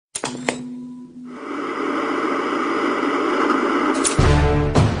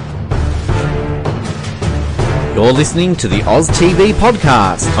You're listening to the Oz TV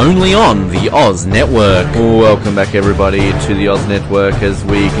podcast, only on the Oz Network. Welcome back, everybody, to the Oz Network as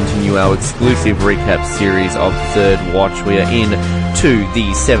we continue our exclusive recap series of Third Watch. We are in to the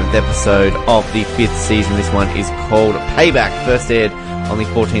 7th episode of the 5th season. This one is called Payback. First aired on the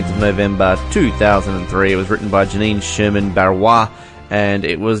 14th of November 2003. It was written by Janine Sherman-Barrois, and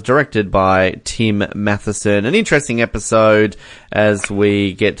it was directed by Tim Matheson. An interesting episode as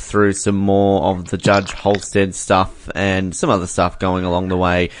we get through some more of the Judge Halstead stuff and some other stuff going along the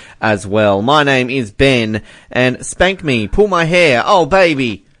way as well. My name is Ben, and spank me, pull my hair, oh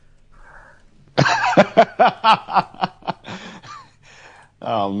baby.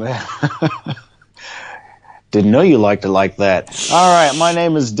 Oh man. Didn't know you liked it like that. All right, my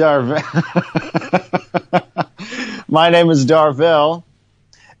name is Darvell. My name is Dorvell,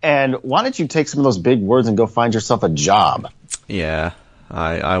 and why don't you take some of those big words and go find yourself a job? Yeah,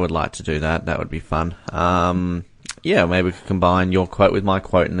 I would like to do that. That would be fun. Yeah, maybe we could combine your quote with my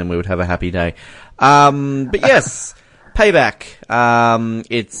quote, and then we would have a happy day. But yes, Payback.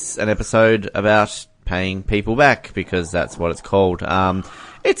 It's an episode about paying people back, because that's what it's called.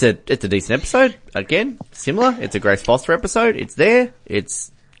 It's a decent episode. Again, similar. It's a Grace Foster episode. It's there.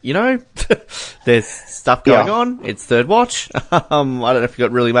 It's, you know, there's stuff going on. It's Third Watch. I don't know if you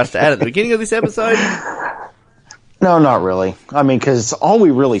got really much to add at the beginning of this episode. No, not really. I mean, because all we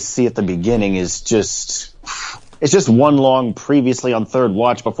really see at the beginning is it's just one long previously on Third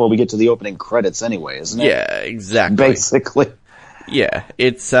Watch before we get to the opening credits anyway, isn't it? Yeah, exactly. Basically. Yeah,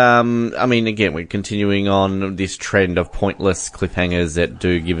 it's, I mean, again, we're continuing on this trend of pointless cliffhangers that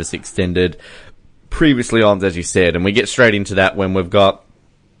do give us extended previously on, as you said, and we get straight into that when we've got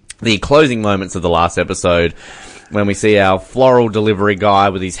the closing moments of the last episode, when we see our floral delivery guy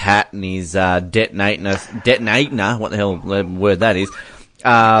with his hat and his detonator, what the hell word that is,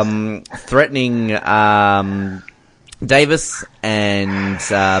 threatening Davis,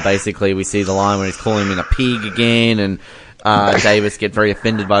 and basically we see the line where he's calling him a pig again, and Davis get very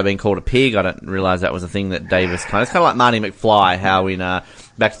offended by being called a pig. I don't realise that was a thing that Davis it's kind of like Marty McFly, how in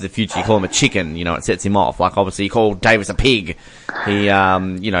Back to the Future you call him a chicken, you know, it sets him off. Like, obviously you call Davis a pig, he,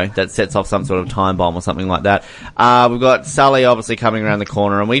 you know, that sets off some sort of time bomb or something like that. We've got Sully obviously coming around the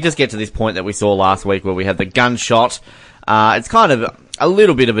corner, and we just get to this point that we saw last week where we had the gunshot. It's kind of a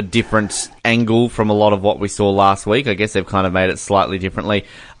little bit of a different angle from a lot of what we saw last week. I guess they've kind of made it slightly differently.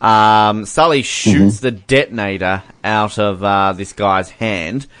 Sully shoots the detonator out of this guy's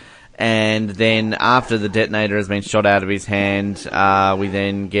hand, and then after the detonator has been shot out of his hand, we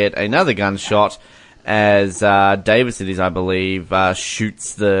then get another gunshot as Davis, it is, I believe,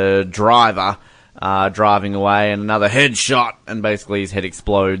 shoots the driver driving away, and another headshot, and basically his head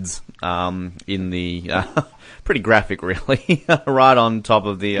explodes in the... pretty graphic, really, right on top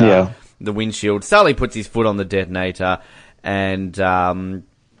of the windshield. Sully puts his foot on the detonator, and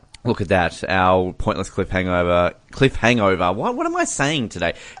look at that, our pointless cliffhanger. What am I saying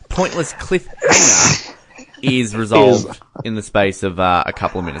today? Pointless cliffhanger is resolved in the space of a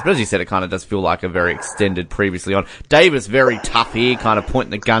couple of minutes. But as you said, it kind of does feel like a very extended previously on. Davis, very tough here, kind of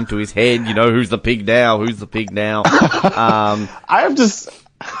pointing the gun to his head, you know, who's the pig now? Who's the pig now? I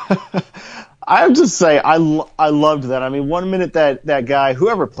have to say, I loved that. I mean, one minute that guy,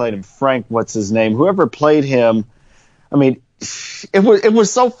 whoever played him, Frank, what's his name, whoever played him, I mean, it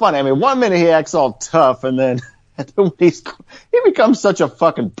was so funny. I mean, one minute he acts all tough, and then he becomes such a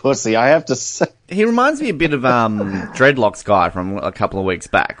fucking pussy, I have to say. He reminds me a bit of Dreadlocks guy from a couple of weeks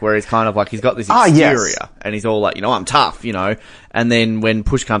back, where he's kind of like, he's got this exterior, and he's all like, you know, I'm tough, you know, and then when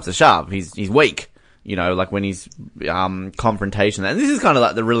push comes to shove, he's weak. You know, like when he's confrontation. And this is kind of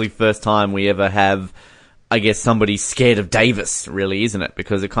like the really first time we ever have, I guess, somebody scared of Davis, really, isn't it?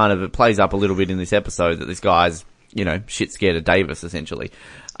 Because it plays up a little bit in this episode that this guy's, you know, shit scared of Davis, essentially.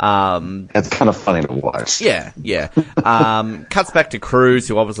 It's kind of funny to watch. Yeah. Cuts back to Cruz,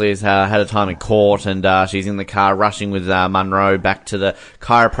 who obviously has had a time in court, and she's in the car rushing with Monroe back to the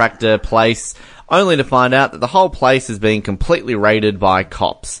chiropractor place, only to find out that the whole place is being completely raided by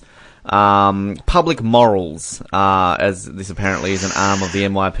cops. Public morals, as this apparently is an arm of the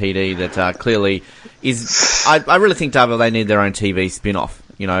NYPD that Clearly is... I really think, Darvell, they need their own TV spin-off.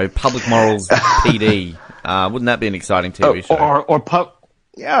 You know, Public Morals PD. Wouldn't that be an exciting TV show? Or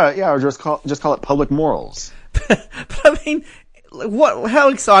just call it Public Morals. But I mean, how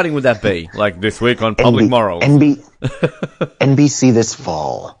exciting would that be? Like, this week on Public Morals. NBC this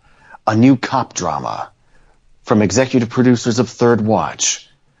fall, a new cop drama from executive producers of Third Watch.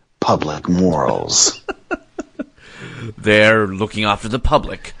 Public Morals. They're looking after the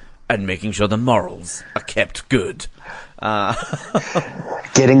public and making sure the morals are kept good.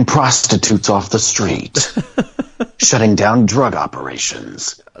 Getting prostitutes off the street. Shutting down drug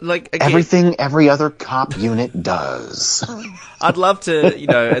operations. Like, again, everything every other cop unit does. I'd love to,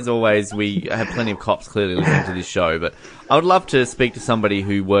 as always, we have plenty of cops clearly listening to this show, but I would love to speak to somebody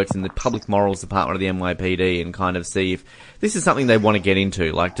who works in the public morals department of the NYPD and kind of see if this is something they want to get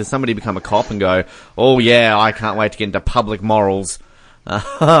into. Like, does somebody become a cop and go, oh yeah, I can't wait to get into public morals?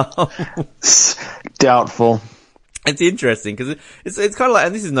 Doubtful. It's interesting because it's kind of like,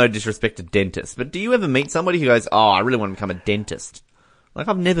 and this is no disrespect to dentists, but do you ever meet somebody who goes, oh, I really want to become a dentist? Like,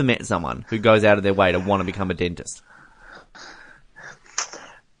 I've never met someone who goes out of their way to want to become a dentist.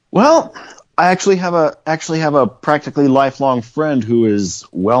 Well, I actually have a practically lifelong friend who is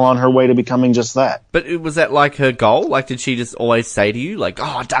well on her way to becoming just that. But was that like her goal? Like, did she just always say to you, like,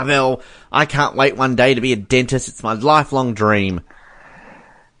 oh, Dorvell, I can't wait one day to be a dentist. It's my lifelong dream.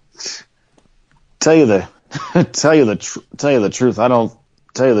 Tell you the truth,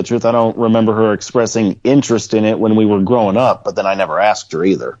 I don't remember her expressing interest in it when we were growing up, but then I never asked her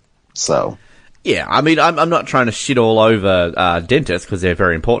either. So, yeah, I mean, I'm not trying to shit all over dentists because they're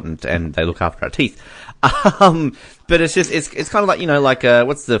very important and they look after our teeth. But it's just it's kind of like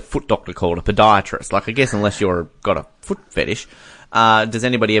what's the foot doctor called? A podiatrist. Like, I guess unless you're got a foot fetish, does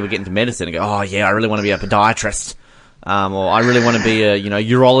anybody ever get into medicine and go, oh yeah, I really want to be a podiatrist, or I really want to be a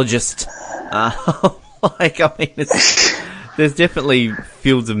urologist. Like, I mean, there's definitely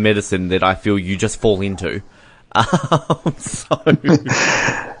fields of medicine that I feel you just fall into.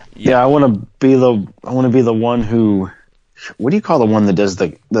 Yeah, I want to be the one who, what do you call the one that does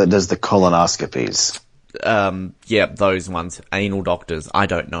the colonoscopies? Yeah, those ones, anal doctors. I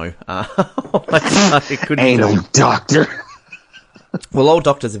don't know. It could anal doctor. Well, all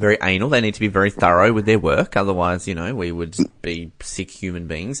doctors are very anal. They need to be very thorough with their work. Otherwise, we would be sick human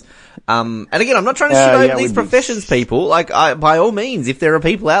beings. And again, I'm not trying to shit over these professions, people. Like, by all means, if there are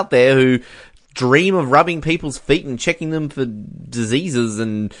people out there who dream of rubbing people's feet and checking them for diseases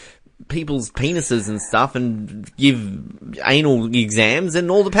and people's penises and stuff and give anal exams, and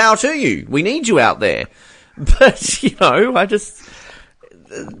all the power to you. We need you out there. But,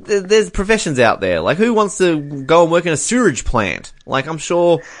 there's professions out there. Like, who wants to go and work in a sewage plant? Like, I'm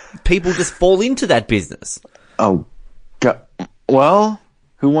sure people just fall into that business. Oh, God. Well,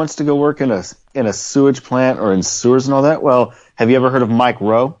 who wants to go work in a sewage plant or in sewers and all that? Well, have you ever heard of Mike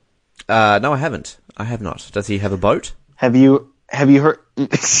Rowe? No, I haven't. I have not. Does he have a boat? Have you heard?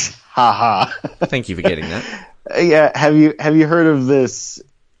 Ha. Thank you for getting that. Yeah. Have you heard of this?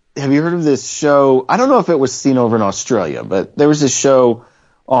 Have you heard of this show? I don't know if it was seen over in Australia, but there was this show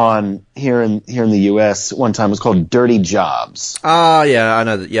on here in the US one time. It was called Dirty Jobs. Ah, yeah, I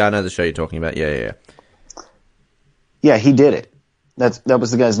know that. Yeah, I know the show you're talking about. Yeah. Yeah, he did it. That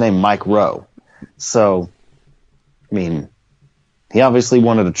was the guy's name, Mike Rowe. So, I mean, he obviously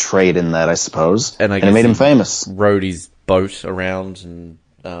wanted a trade in that, I suppose, and it made him famous. Rode his boat around, and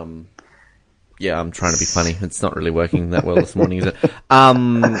yeah, I'm trying to be funny. It's not really working that well this morning, is it?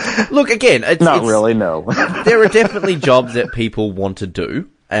 Look, again, it's really. No, there are definitely jobs that people want to do.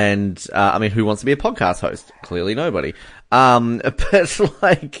 And, I mean, who wants to be a podcast host? Clearly nobody. But,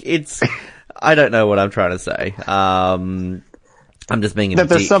 like, I don't know what I'm trying to say. I'm just being that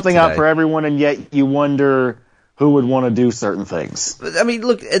there's something today. Out for everyone, and yet you wonder who would want to do certain things. I mean,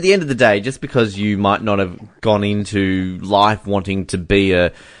 look, at the end of the day, just because you might not have gone into life wanting to be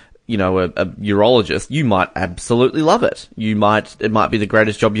a urologist, you might absolutely love it. It might be the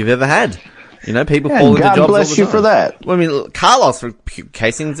greatest job you've ever had. People fall into jobs all the time. God bless you for that. Well, I mean, Carlos, for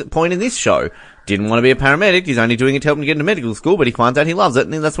case in point in this show, didn't want to be a paramedic. He's only doing it to help him get into medical school, but he finds out he loves it,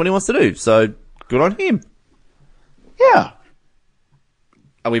 and that's what he wants to do. So, good on him. Yeah.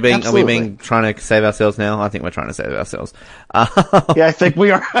 Are we being trying to save ourselves now? I think we're trying to save ourselves. Yeah, I think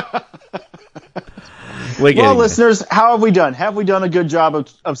we are. Well, listeners, how have we done? Have we done a good job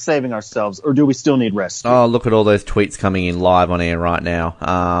of saving ourselves, or do we still need rest? Oh, look at all those tweets coming in live on air right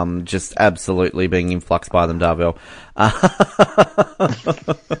now. Just absolutely being influxed by them, Dorvell.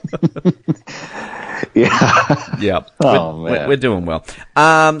 Yeah. Yeah. Oh, man. We're doing well.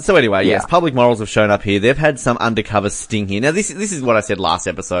 So anyway, yes, public morals have shown up here. They've had some undercover sting here. Now, this is what I said last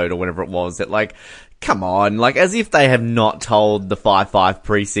episode or whatever it was, that, like, come on, like, as if they have not told the 5-5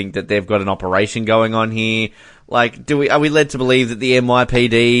 precinct that they've got an operation going on here. Like, are we led to believe that the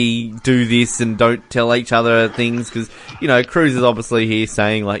NYPD do this and don't tell each other things? Because, Cruz is obviously here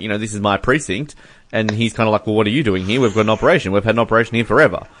saying, like, this is my precinct. And he's kind of like, well, what are you doing here? We've got an operation. We've had an operation here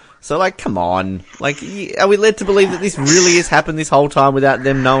forever. So, like, come on. Like, are we led to believe that this really has happened this whole time without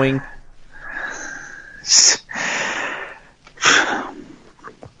them knowing?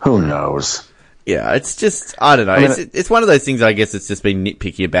 Who knows? Yeah, it's just, I don't know. It's one of those things I guess it's just been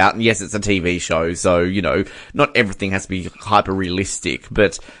nitpicky about. And yes, it's a TV show, so, not everything has to be hyper realistic.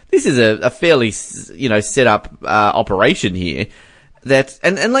 But this is a fairly, set up, operation here.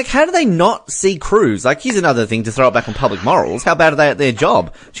 And like, how do they not see Cruz? Like, here's another thing to throw it back on public morals. How bad are they at their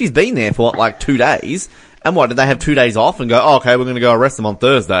job? She's been there for, 2 days. And what, did they have 2 days off and go, oh, okay, we're going to go arrest them on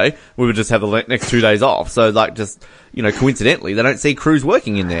Thursday. We would just have the next 2 days off. So, coincidentally, they don't see Cruz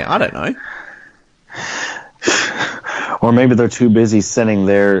working in there. I don't know. Or maybe they're too busy sending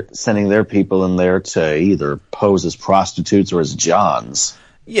their people in there to either pose as prostitutes or as Johns.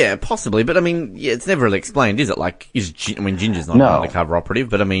 Yeah, possibly, but it's never really explained, is it? Ginger's not an undercover operative,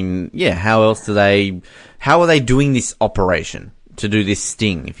 but how else how are they doing this operation to do this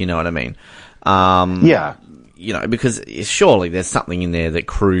sting, if you know what I mean? Yeah. Because surely there's something in there that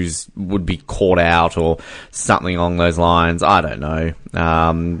Cruz would be caught out or something along those lines. I don't know.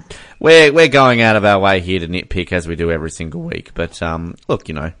 We're going out of our way here to nitpick as we do every single week, but, look,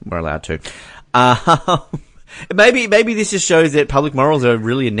 we're allowed to. Maybe this just shows that public morals are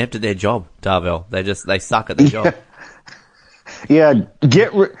really inept at their job, Darvell. They suck at their job. Yeah,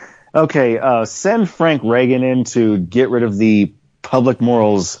 send Frank Reagan in to get rid of the public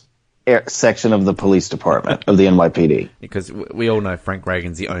morals section of the police department of the NYPD. Because we all know Frank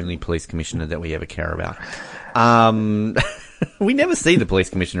Reagan's the only police commissioner that we ever care about. We never see the police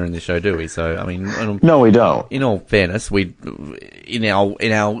commissioner in this show, do we? So, no, we don't. In all fairness, in our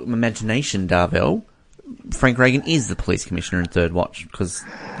imagination, Darvell, Frank Reagan is the police commissioner in Third Watch, because,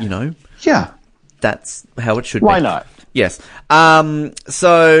 yeah, that's how it should be. Why not? Yes.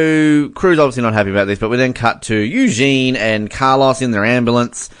 So Cruz obviously not happy about this, but we then cut to Eugene and Carlos in their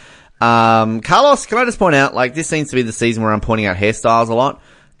ambulance. Carlos, can I just point out, this seems to be the season where I'm pointing out hairstyles a lot.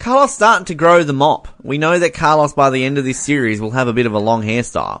 Carlos starting to grow the mop. We know that Carlos, by the end of this series, will have a bit of a long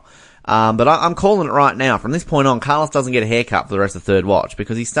hairstyle. But I'm calling it right now. From this point on, Carlos doesn't get a haircut for the rest of Third Watch,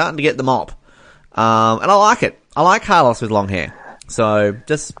 because he's starting to get the mop. And I like it. I like Carlos with long hair. So,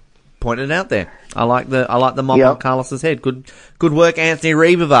 just pointing it out there. I like the mop on Carlos's head. Good work, Anthony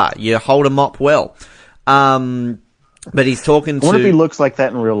Rebavar. You hold a mop well. But he's talking to... I wonder if he looks like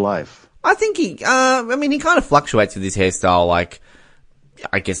that in real life. I think he kind of fluctuates with his hairstyle,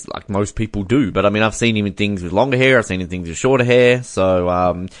 I guess like most people do. But I've seen him in things with longer hair. I've seen him in things with shorter hair.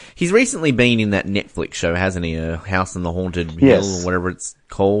 So, he's recently been in that Netflix show, hasn't he? House on the Haunted Hill, or whatever it's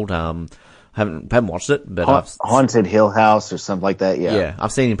called. Haven't watched it, but Haunted Hill House or something like that. Yeah. Yeah.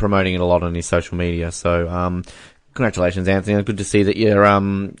 I've seen him promoting it a lot on his social media. So, congratulations, Anthony. Good to see that you're,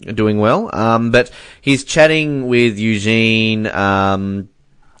 doing well. But he's chatting with Eugene,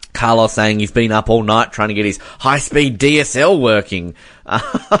 Carlos saying he's been up all night trying to get his high-speed DSL working.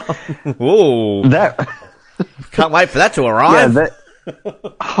 Whoa. Can't wait for that to arrive.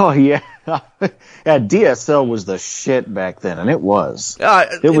 Oh, yeah. Yeah, DSL was the shit back then, and it was.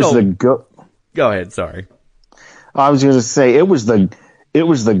 Go ahead, sorry. I was going to say, it was the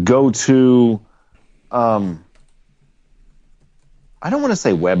go-to, I don't want to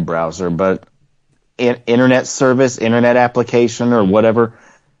say web browser, but internet service, internet application, or whatever.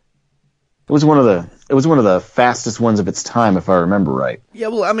 It was one of the fastest ones of its time, if I remember right. Yeah,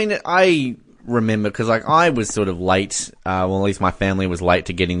 well, I remember because I was sort of late. At least my family was late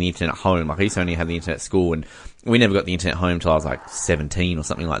to getting the internet home. I used to only have the internet at school, and we never got the internet home till I was 17 or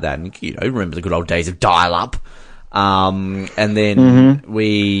something like that. And remember the good old days of dial-up. And then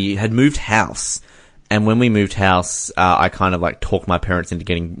we had moved house. And when we moved house, I kind of talked my parents into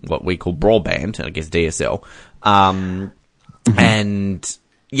getting what we call broadband, I guess DSL. And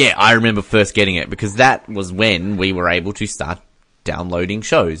yeah, I remember first getting it because that was when we were able to start downloading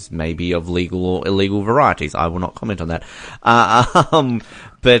shows, maybe of legal or illegal varieties. I will not comment on that.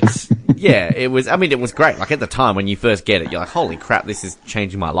 But yeah, it was great. At the time when you first get it, you're like, holy crap, this is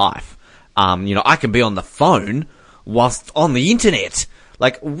changing my life. I can be on the phone whilst on the internet.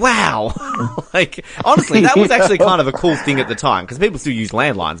 Wow. Honestly, that was actually kind of a cool thing at the time because people still used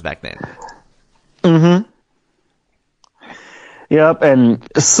landlines back then. Mm-hmm. Yep, and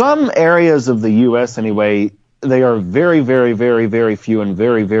some areas of the U.S. anyway, they are very, very, very, very few and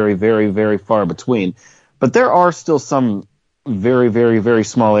very, very, very, very far between. But there are still some very, very, very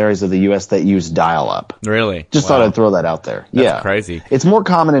small areas of the U.S. that use dial-up. Really? Just thought I'd throw that out there. That's crazy. It's more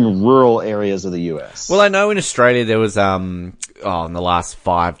common in rural areas of the U.S. Well, I know in Australia there was, in the last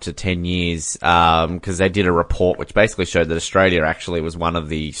 5 to 10 years, because they did a report which basically showed that Australia actually was one of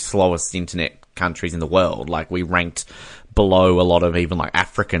the slowest internet countries in the world. We ranked below a lot of even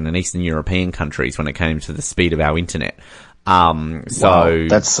African and Eastern European countries when it came to the speed of our internet. Wow,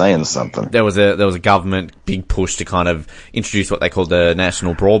 that's saying something. There was a government big push to kind of introduce what they called the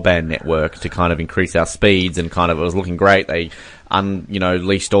National Broadband Network to kind of increase our speeds, and kind of it was looking great. They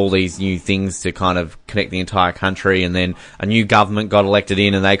leashed all these new things to kind of connect the entire country, and then a new government got elected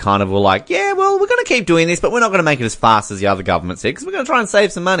in, and they kind of were like, yeah, well, we're going to keep doing this, but we're not going to make it as fast as the other government said, because we're going to try and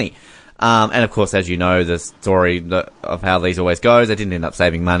save some money. And of course, as you know, the story of how these always goes, they didn't end up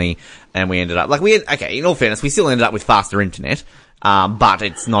saving money, and we ended up, in all fairness, we still ended up with faster internet, but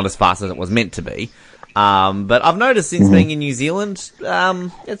it's not as fast as it was meant to be. But I've noticed since being in New Zealand,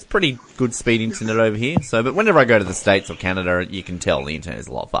 it's pretty good speed internet over here. So, but whenever I go to the States or Canada, you can tell the internet is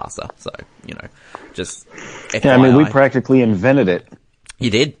a lot faster. So, just FYI. Yeah, I mean, we practically invented it. You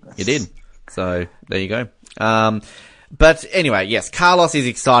did. So, there you go. But anyway, yes, Carlos is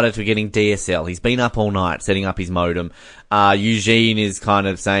excited for getting DSL. He's been up all night setting up his modem. Eugene is kind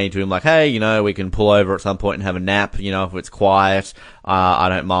of saying to him like, hey, we can pull over at some point and have a nap, if it's quiet. I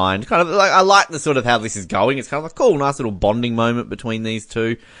don't mind. Kind of like, I like the sort of how this is going. It's kind of like, cool, nice little bonding moment between these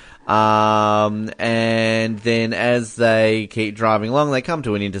two. And then as they keep driving along, they come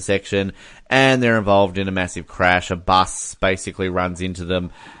to an intersection and they're involved in a massive crash. A bus basically runs into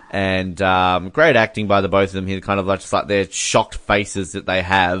them. And great acting by the both of them here, kind of just like their shocked faces that they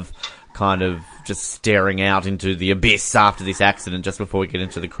have, kind of just staring out into the abyss after this accident just before we get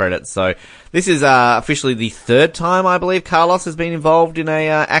into the credits. So this is officially the third time, I believe, Carlos has been involved in a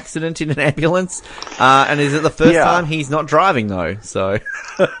accident in an ambulance. And is it the first time he's not driving, though? So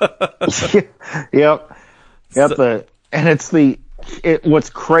Yep. What's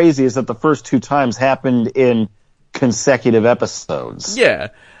crazy is that the first two times happened in consecutive episodes. Yeah.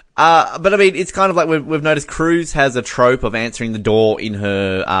 But I mean, it's kind of like we've noticed Cruz has a trope of answering the door in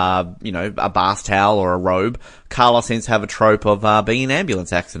her, a bath towel or a robe. Carlos seems to have a trope of being in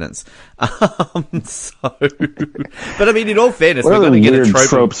ambulance accidents. But I mean, in all fairness, we're going to get a trope. What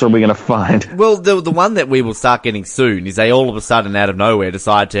tropes are we going to find? Well, the one that we will start getting soon is they all of a sudden, out of nowhere,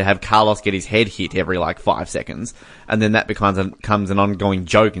 decide to have Carlos get his head hit every 5 seconds, and then that becomes an ongoing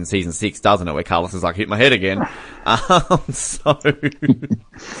joke in season 6, doesn't it? Where Carlos is like, hit my head again. So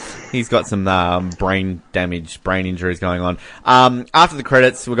he's got some brain injuries going on. After the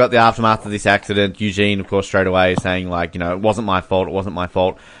credits, we've got the aftermath of this accident. Eugene, of course, straight away is saying it wasn't my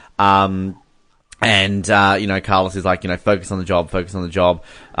fault. And Carlos is like, focus on the job.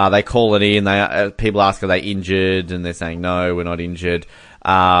 They call it in. People ask, are they injured? And they're saying, no, we're not injured.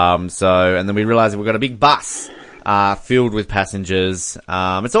 And then we realize we've got a big bus, filled with passengers.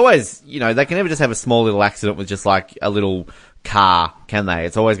 It's always, they can never just have a small little accident with just like a little car, can they?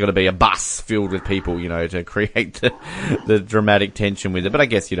 It's always got to be a bus filled with people, to create the dramatic tension with it. But I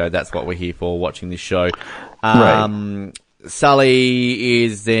guess, that's what we're here for, watching this show. Right. Sully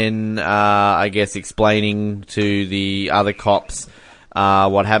is then, I guess, explaining to the other cops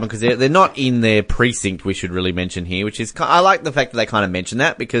what happened, because they're not in their precinct, we should really mention here, which is, I like the fact that they kind of mention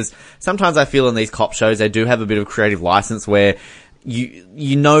that, because sometimes I feel in these cop shows they do have a bit of creative license where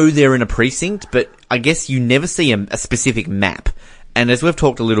they're in a precinct, but I guess you never see a specific map. And as we've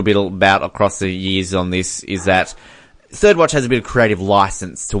talked a little bit about across the years on this, is that Third Watch has a bit of creative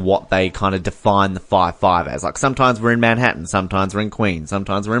license to what they kind of define the 5-5 as. Like, sometimes we're in Manhattan, sometimes we're in Queens,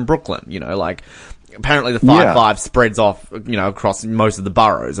 sometimes we're in Brooklyn, apparently the 5-5 spreads off, across most of the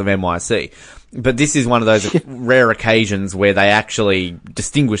boroughs of NYC. But this is one of those rare occasions where they actually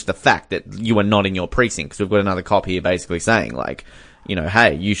distinguish the fact that you are not in your precinct. Because we've got another cop here basically saying,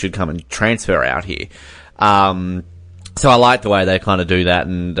 hey, you should come and transfer out here. So I like the way they kind of do that,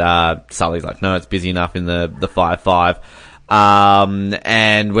 and Sully's like, no, it's busy enough in the 5-5.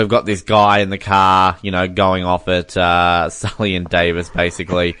 And we've got this guy in the car, going off at Sully and Davis,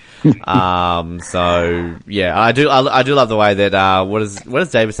 basically. So yeah, I do love the way that what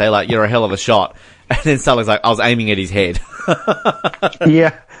does Davis say? Like, you're a hell of a shot, and then Sully's like, I was aiming at his head.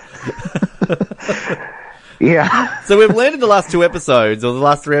 Yeah. Yeah. So we've learned in the last 2 episodes, or the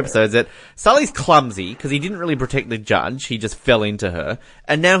last 3 episodes, that Sully's clumsy because he didn't really protect the judge. He just fell into her.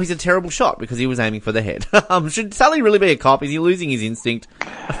 And now he's a terrible shot because he was aiming for the head. Should Sully really be a cop? Is he losing his instinct?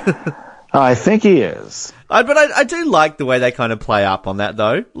 I think he is. But I do like the way they kind of play up on that,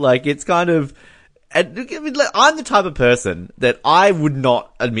 though. Like, it's kind of... I'm the type of person that I would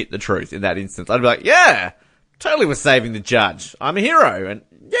not admit the truth in that instance. I'd be like, yeah, totally was saving the judge. I'm a hero. And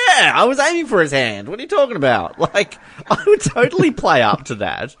yeah, I was aiming for his hand. What are you talking about? Like, I would totally play up to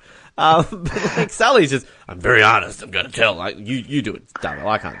that. But Sully's just, I'm very honest. I'm going to tell. Like, you do it, Darryl.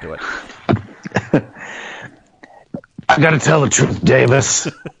 I can't do it. I got to tell the truth, Davis.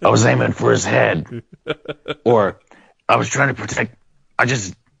 I was aiming for his head. Or I was trying to protect. I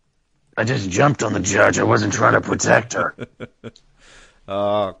just I just jumped on the judge. I wasn't trying to protect her.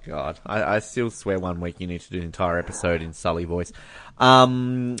 Oh, God. I still swear one week you need to do an entire episode in Sully voice.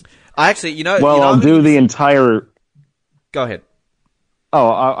 I actually, I'll do the entire... Go ahead. Oh,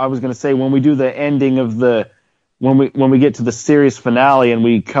 I was going to say, when we do the ending of when we get to the series finale and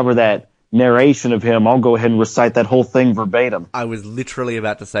we cover that narration of him, I'll go ahead and recite that whole thing verbatim. I was literally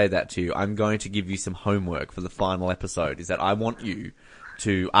about to say that to you. I'm going to give you some homework for the final episode, is that I want you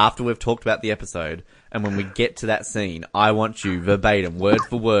to, after we've talked about the episode, and when we get to that scene, I want you verbatim, word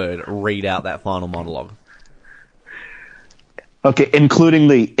for word, read out that final monologue. Okay, including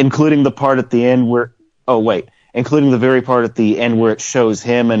the part at the end where... Oh, wait. Including the very part at the end where it shows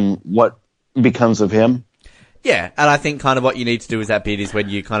him and what becomes of him? Yeah, and I think kind of what you need to do with that bit is when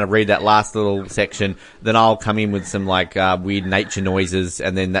you kind of read that last little section, then I'll come in with some like weird nature noises,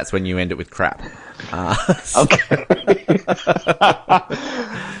 and then that's when you end it with crap. Okay.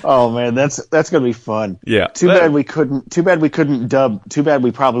 Oh man, that's gonna be fun. Yeah. Too bad we couldn't dub. Too bad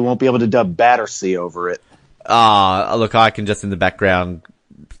we probably won't be able to dub Battersea over it. Look, I can just in the background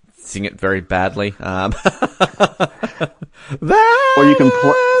sing it very badly. Or you can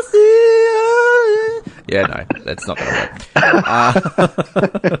play. Yeah, no, that's not going to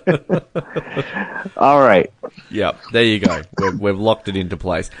work. All right. Yeah, there you go. We've locked it into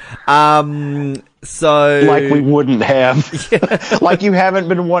place. So like we wouldn't have. Yeah. Like you haven't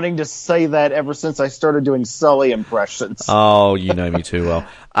been wanting to say that ever since I started doing Sully impressions. Oh, you know me too well.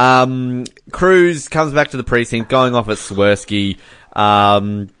 Cruz comes back to the precinct, going off at Swirsky.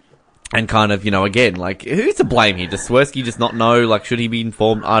 And kind of, again, like, who's to blame here? Does Swirsky just not know? Like, should he be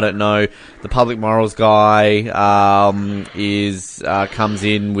informed? I don't know. The public morals guy, comes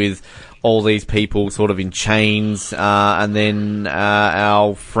in with all these people sort of in chains, and then,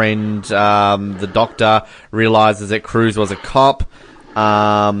 our friend, the doctor realizes that Cruz was a cop.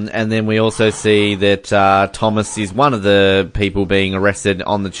 And then we also see that, Thomas is one of the people being arrested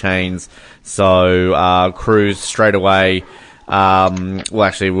on the chains. So, Cruz straight away,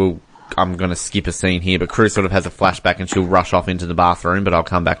 I'm going to skip a scene here, but Cruz sort of has a flashback and she'll rush off into the bathroom, but I'll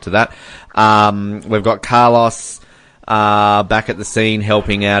come back to that. We've got Carlos back at the scene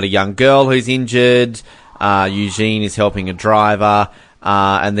helping out a young girl who's injured. Eugene is helping a driver.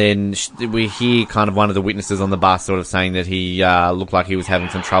 And then we hear kind of one of the witnesses on the bus sort of saying that he looked like he was having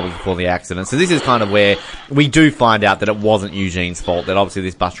some trouble before the accident. So this is kind of where we do find out that it wasn't Eugene's fault, that obviously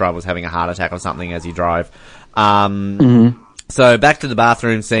this bus driver was having a heart attack or something as he drove. So back to the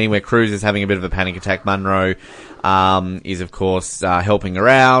bathroom scene where Cruz is having a bit of a panic attack. Munro is, of course, helping her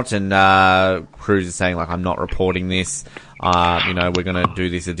out, and Cruz is saying, like, I'm not reporting this. We're going to do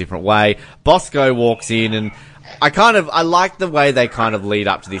this a different way. Bosco walks in, and I like the way they kind of lead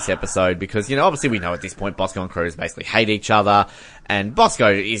up to this episode because, obviously we know at this point Bosco and Cruz basically hate each other, and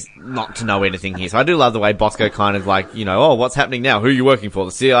Bosco is not to know anything here. So I do love the way Bosco kind of like, oh, what's happening now? Who are you working for?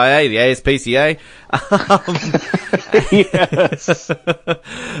 The CIA? The ASPCA? Yes.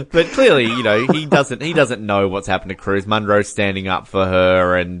 But clearly, he doesn't know what's happened to Cruz. Munro's standing up for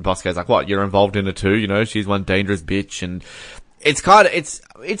her, and Bosco's like, what, you're involved in it too? She's one dangerous bitch, and it's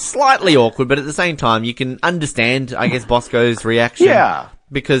slightly awkward, but at the same time, you can understand, I guess, Bosco's reaction. Yeah.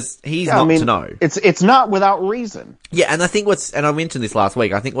 Because he's to know. It's not without reason. Yeah, and I think and I mentioned this last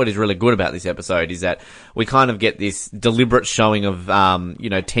week, I think what is really good about this episode is that we kind of get this deliberate showing of,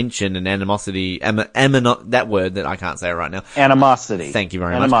 tension and animosity, that word that I can't say right now. Animosity. Thank you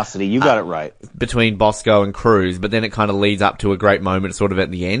very much. Animosity, you got it right. Between Bosco and Cruz, but then it kind of leads up to a great moment sort of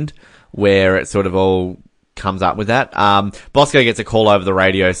at the end, where it sort of all comes up with that. Bosco gets a call over the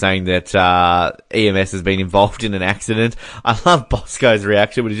radio saying that EMS has been involved in an accident. I love Bosco's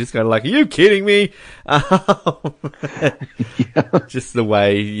reaction, but he's just kind of like, are you kidding me? Just the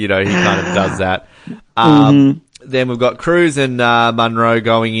way, he kind of does that. Then we've got Cruz and Munro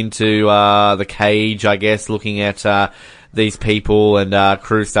going into the cage, I guess, looking at these people, and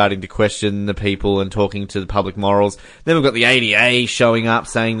Cruz starting to question the people and talking to the public morals. Then we've got the ADA showing up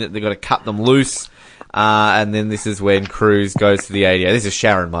saying that they've got to cut them loose. And then this is when Cruz goes to the ADA. This is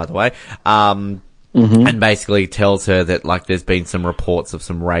Sharon, by the way. And basically tells her that, like, there's been some reports of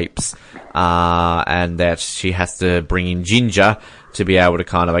some rapes, and that she has to bring in Ginger to be able to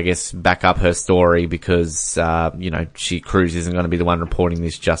kind of, I guess, back up her story because, Cruz isn't going to be the one reporting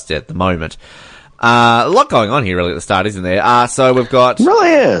this just at the moment. A lot going on here really at the start, isn't there? So we've got...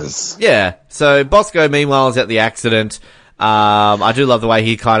 Really is. Yeah. So Bosco, meanwhile, is at the accident. I do love the way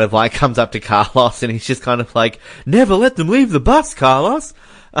he kind of like comes up to Carlos and he's just kind of like, never let them leave the bus, Carlos.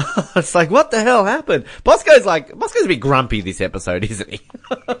 It's like, what the hell happened? Bosco's a bit grumpy this episode, isn't he?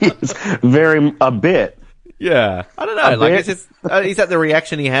 He's a bit. Yeah, I don't know. Like, it's just is that the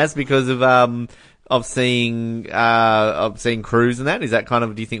reaction he has because of seeing Cruz and that? Is that kind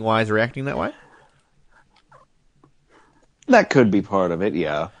of, do you think, why he's reacting that way? That could be part of it.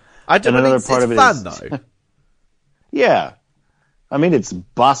 Yeah, And another part of it fun, though. Yeah. I mean, it's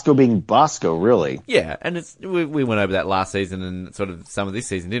Bosco being Bosco, really. Yeah, and we went over that last season and sort of some of this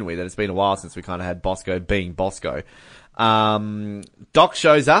season, didn't we? That it's been a while since we kind of had Bosco being Bosco. Doc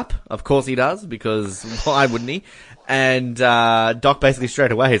shows up. Of course he does, because why wouldn't he? And Doc basically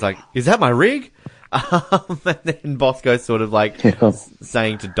straight away, he's like, is that my rig? And then Bosco's sort of like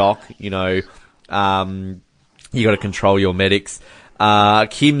saying to Doc, you got to control your medics.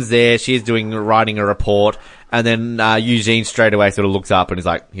 Kim's there. She's writing a report. And then Eugene straight away sort of looks up and is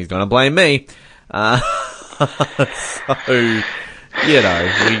like, he's going to blame me. So, we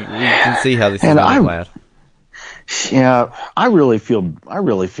can see how this is going to play out. Yeah, I really feel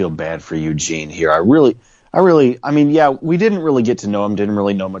bad for Eugene here. I mean, yeah, we didn't really get to know him, didn't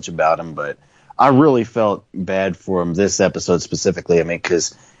really know much about him, but I really felt bad for him this episode specifically. I mean,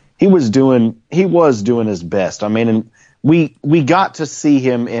 because he was doing his best. I mean, and we got to see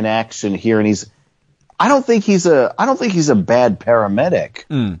him in action here, and I don't think he's a bad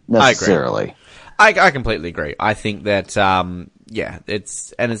paramedic necessarily. I completely agree. I think that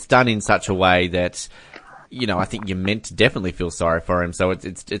it's done in such a way that, I think you're meant to definitely feel sorry for him. So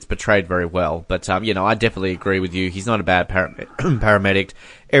it's portrayed very well. But I definitely agree with you. He's not a bad paramedic.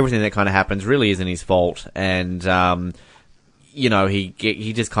 Everything that kind of happens really isn't his fault, and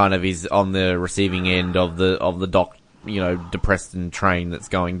he just kind of is on the receiving end of the Doc, depressed and train that's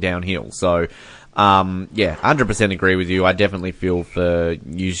going downhill. So. 100% agree with you. I definitely feel for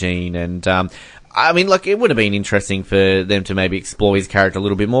Eugene, and I mean, look, it would have been interesting for them to maybe explore his character a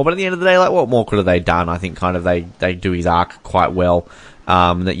little bit more, but at the end of the day, like, what more could have they done? I think kind of they do his arc quite well,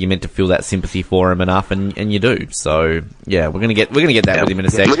 that you're meant to feel that sympathy for him enough, and you do. So yeah, we're gonna get that with him in a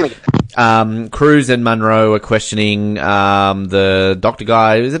sec. Cruz and Monroe are questioning the doctor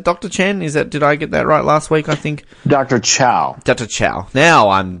guy. Is it Dr. Chen? Did I get that right last week? I think Dr. Chow. Dr. Chow. Now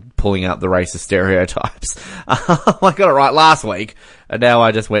I'm pulling out the racist stereotypes. I got it right last week, and now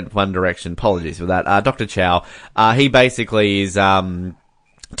I just went one direction. Apologies for that. Dr. Chow, he basically is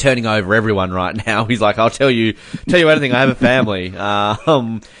turning over everyone right now. He's like, I'll tell you anything. I have a family.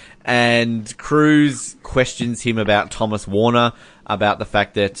 And Cruz questions him about Thomas Warner, about the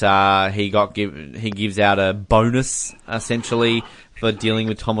fact that he gives out a bonus essentially for dealing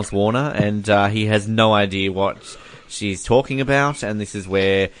with Thomas Warner, and he has no idea what she's talking about, and this is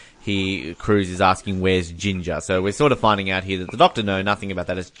where Cruz is asking, where's Ginger? So we're sort of finding out here that the doctor knows nothing about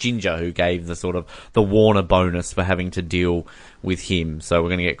that. It's Ginger who gave the Warner bonus for having to deal with him. So we're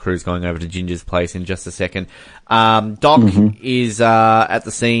going to get Cruz going over to Ginger's place in just a second. Doc is at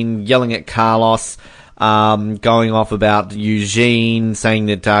the scene yelling at Carlos, going off about Eugene, saying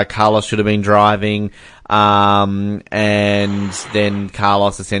that Carlos should have been driving. And then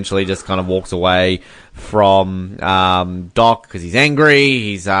Carlos essentially just kind of walks away from Doc because he's angry.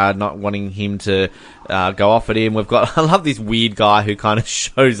 He's not wanting him to go off at him. I love this weird guy who kind of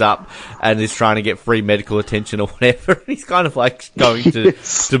shows up and is trying to get free medical attention or whatever. He's kind of like going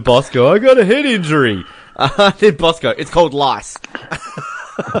to Bosco, I got a head injury. Then Bosco, it's called lice.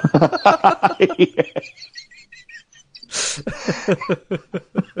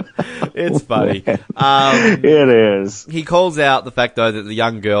 It's funny. It is. He calls out the fact, though, that the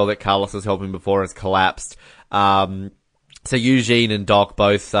young girl that Carlos was helping before has collapsed. So Eugene and Doc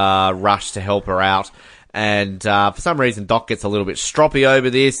both rush to help her out. And for some reason, Doc gets a little bit stroppy over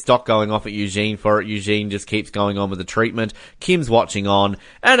this. Doc going off at Eugene for it. Eugene just keeps going on with the treatment. Kim's watching on.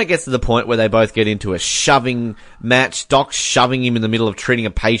 And it gets to the point where they both get into a shoving match. Doc shoving him in the middle of treating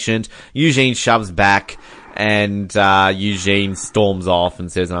a patient. Eugene shoves back. And Eugene storms off and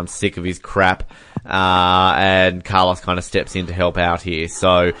says, I'm sick of his crap. And Carlos kind of steps in to help out here.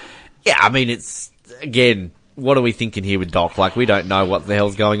 So, yeah, I mean, it's, again, what are we thinking here with Doc? Like, we don't know what the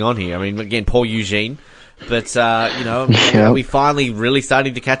hell's going on here. I mean, again, poor Eugene. But, are we finally really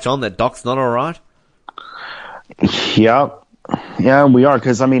starting to catch on that Doc's not alright? Yep. Yeah, we are.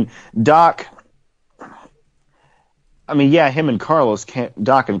 Because, I mean, Doc... I mean, yeah,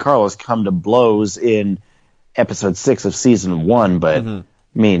 Doc and Carlos come to blows in episode 6 of season 1, but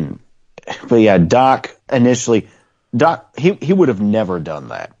Doc initially, he would have never done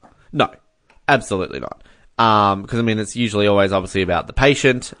that. No, absolutely not. Because I mean, it's usually always obviously about the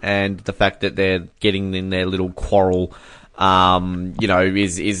patient and the fact that they're getting in their little quarrel,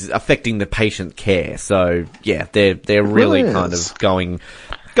 is affecting the patient care. So yeah, they're really kind of going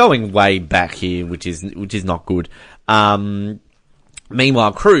way back here, which is not good.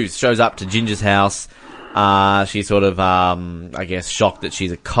 Meanwhile, Cruz shows up to Ginger's house. She's sort of, I guess, shocked that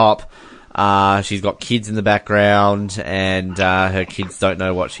she's a cop. She's got kids in the background, and her kids don't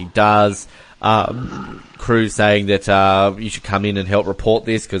know what she does. Cruz saying that you should come in and help report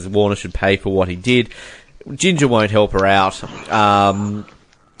this because Warner should pay for what he did. Ginger won't help her out.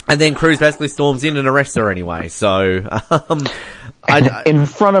 And then Cruz basically storms in and arrests her anyway. So, in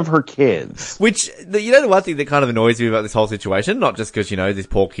front of her kids. Which, the one thing that kind of annoys me about this whole situation, not just because, this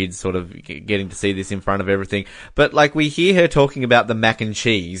poor kid's sort of getting to see this in front of everything, but like we hear her talking about the mac and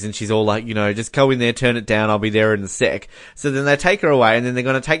cheese and she's all like, just go in there, turn it down, I'll be there in a sec. So then they take her away and then they're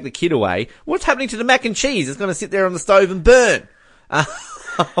going to take the kid away. What's happening to the mac and cheese? It's going to sit there on the stove and burn.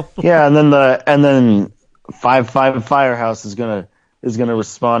 Yeah, and then 5-5 Firehouse is going to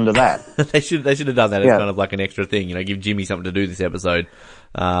respond to that. They should have done that as kind of like an extra thing, give Jimmy something to do this episode.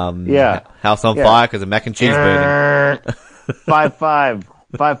 House on fire because of mac and cheese burning.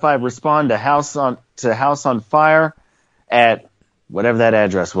 5-5 respond to house on fire at whatever that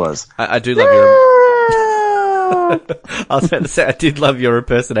address was. I do love your I was about to say I did love your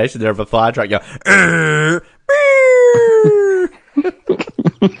impersonation there of a fire truck.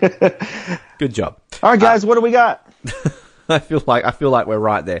 Good job. All right, guys, what do we got? I feel like we're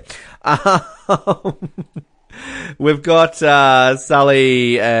right there. We've got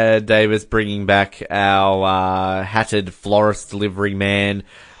Sully and Davis bringing back our hatted florist delivery man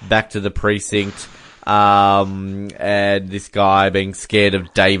back to the precinct, and this guy being scared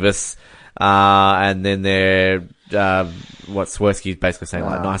of Davis, and then they're what Swirsky's basically saying,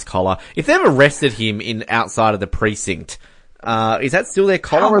 like, nice collar. If they've arrested him outside of the precinct, is that still their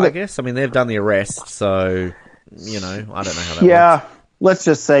collar? I guess. I mean, they've done the arrest, so. I don't know how that works. Let's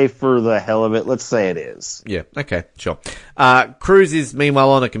just say for the hell of it, let's say it is. Yeah, okay, sure. Cruz is meanwhile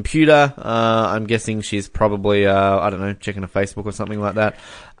on a computer. I'm guessing she's probably, checking a Facebook or something like that.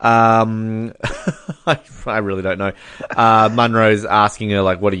 I really don't know. Munro's asking her,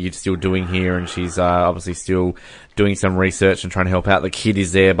 like, what are you still doing here? And she's, obviously still doing some research and trying to help out. The kid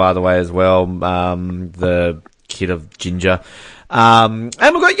is there, by the way, as well. The kid of Ginger. And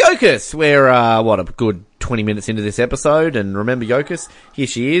we've got Yokas. We're, a good 20 minutes into this episode, and remember Yokas? Here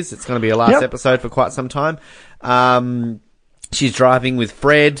she is. It's going to be her last episode for quite some time. She's driving with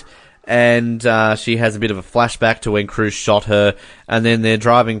Fred, and she has a bit of a flashback to when Cruz shot her, and then they're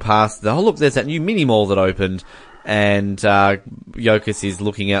driving past look, there's that new mini mall that opened, and Yokas is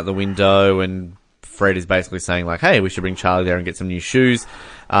looking out the window, and Fred is basically saying, like, hey, we should bring Charlie there and get some new shoes.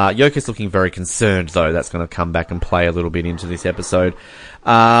 Yokas looking very concerned, though. That's going to come back and play a little bit into this episode. We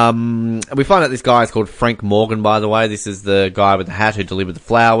find out this guy is called Frank Morgan, by the way. This is the guy with the hat who delivered the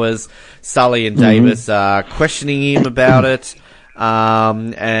flowers. Sully and Davis are questioning him about it.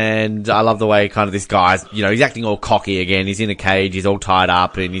 And I love the way kind of this guy's, he's acting all cocky again. He's in a cage, he's all tied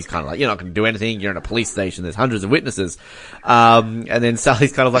up, and he's kind of like, you're not going to do anything, you're in a police station, there's hundreds of witnesses. And then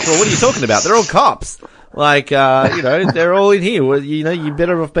Sully's kind of like, well, what are you talking about? They're all cops. Like, they're all in here. Well, you're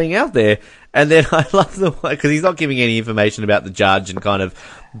better off being out there. And then I love the way, because he's not giving any information about the judge and kind of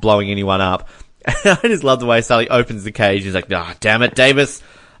blowing anyone up. And I just love the way Sully opens the cage. He's like, damn it, Davis.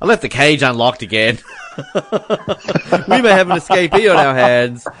 I left the cage unlocked again. We may have an escapee on our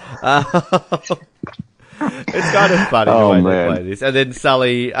hands. It's kind of funny the way they play this. And then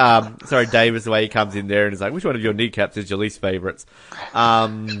Davis, the way he comes in there and is like, which one of your kneecaps is your least favourites?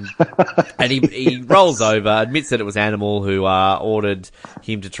 And he rolls over, admits that it was Animal who ordered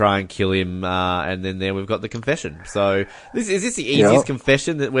him to try and kill him, and then there we've got the confession. So is this the easiest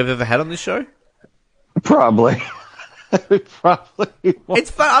confession that we've ever had on this show? Probably. Probably.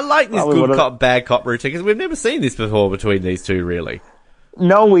 It's fun. I like this good cop, bad cop routine because we've never seen this before between these two, really.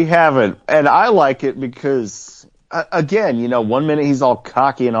 No, we haven't. And I like it because, again, 1 minute he's all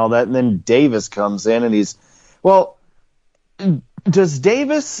cocky and all that, and then Davis comes in and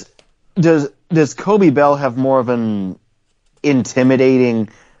does Kobe Bell have more of an intimidating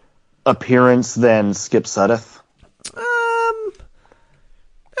appearance than Skip Sudduth?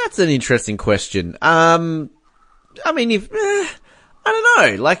 That's an interesting question. I mean, I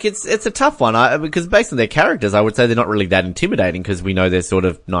don't know. Like, it's a tough one. Because based on their characters, I would say they're not really that intimidating because we know they're sort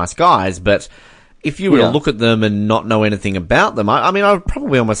of nice guys. But if you were to look at them and not know anything about them, I would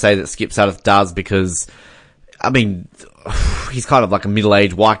probably almost say that Skip Sudduth does because, he's kind of like a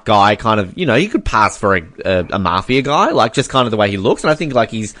middle-aged white guy, kind of, he could pass for a mafia guy, like just kind of the way he looks. And I think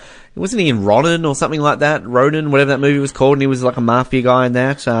like wasn't he in Ronin or something like that? Ronin, whatever that movie was called, and he was like a mafia guy in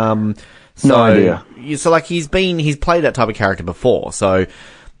that. No idea. So like he's played that type of character before. So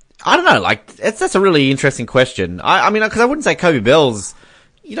I don't know. Like that's a really interesting question. I mean, because I wouldn't say Kobe Bell's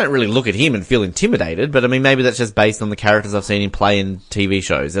you don't really look at him and feel intimidated, but I mean, maybe that's just based on the characters I've seen him play in TV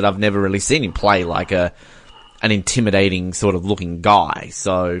shows, that I've never really seen him play like an intimidating sort of looking guy.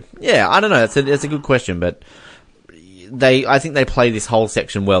 So, yeah, I don't know. That's a good question, but I think they play this whole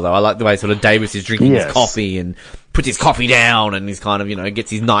section well, though. I like the way sort of Davis is drinking his coffee and puts his coffee down and he's kind of,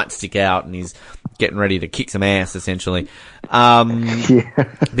 gets his nightstick out and he's getting ready to kick some ass, essentially. But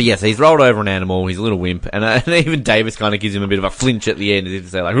yeah, so he's rolled over an animal, he's a little wimp, and even Davis kind of gives him a bit of a flinch at the end, as if to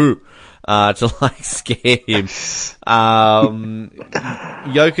say, like, "Ooh," to, like, scare him.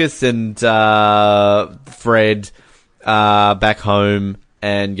 Yokas and Fred back home,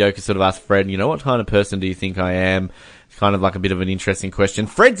 and Yokas sort of asks Fred, what kind of person do you think I am? It's kind of like a bit of an interesting question.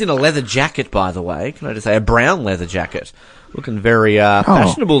 Fred's in a leather jacket, by the way. Can I just say, a brown leather jacket. Looking very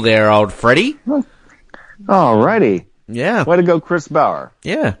fashionable there, old Freddy. Alrighty. Yeah. Way to go, Chris Bauer.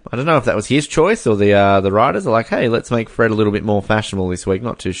 Yeah. I don't know if that was his choice or the writers are like, hey, let's make Fred a little bit more fashionable this week.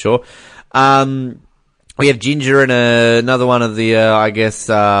 Not too sure. We have Ginger and another one of the, workers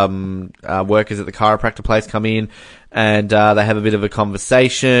at the chiropractor place come in, and they have a bit of a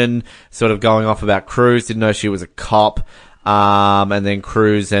conversation, sort of going off about Cruz. Didn't know she was a cop. And then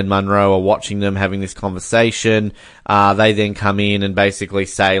Cruz and Monroe are watching them having this conversation. They then come in and basically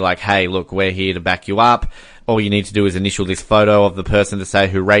say, like, hey, look, we're here to back you up. All you need to do is initial this photo of the person to say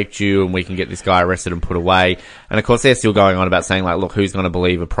who raped you, and we can get this guy arrested and put away. And of course, they're still going on about saying, like, look, who's going to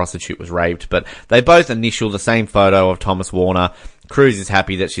believe a prostitute was raped? But they both initial the same photo of Thomas Warner. Cruz is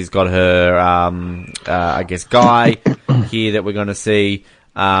happy that she's got her, guy here that we're going to see.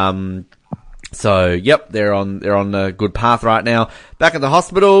 So, yep, they're on a good path right now. Back at the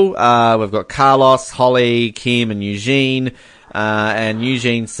hospital, we've got Carlos, Holly, Kim, and Eugene. And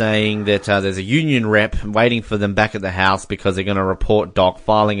Eugene saying that there's a union rep waiting for them back at the house because they're going to report Doc,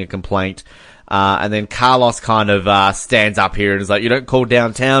 filing a complaint. And then Carlos kind of stands up here and is like, you don't call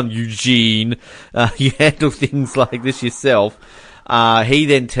downtown, Eugene. You handle things like this yourself. He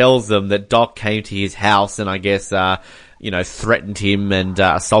then tells them that Doc came to his house and I guess threatened him and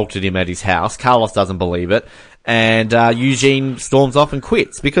assaulted him at his house. Carlos doesn't believe it. And Eugene storms off and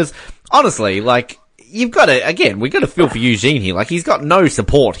quits because, honestly, like, we've got to feel for Eugene here. Like, he's got no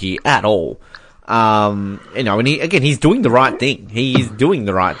support here at all. And he's doing the right thing. He's doing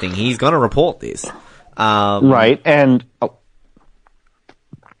the right thing. He's going to report this. Right, and... Oh.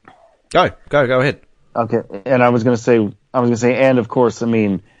 Go ahead. Okay, and I was going to say, and of course, I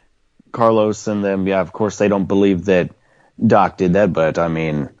mean, Carlos and them, yeah, of course, they don't believe that Doc did that, but I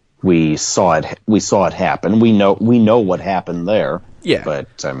mean, we saw it happen. We know what happened there. Yeah.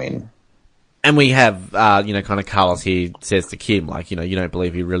 But I mean, and we have, kind of Carlos here says to Kim, like, you don't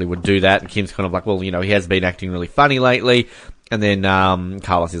believe he really would do that. And Kim's kind of like, well, he has been acting really funny lately. And then,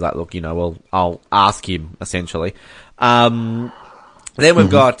 Carlos is like, look, well, I'll ask him, essentially. Then we've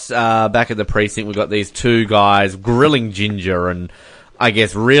got, back at the precinct, we've got these two guys grilling Ginger and, I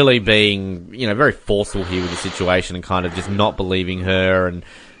guess, really being, very forceful here with the situation and kind of just not believing her and,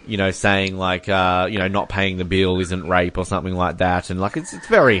 saying like, not paying the bill isn't rape or something like that. And like, it's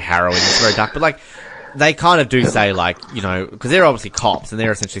very harrowing. It's very dark. But like, they kind of do say like, because they're obviously cops and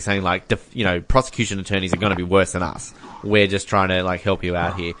they're essentially saying like, prosecution attorneys are going to be worse than us. We're just trying to like help you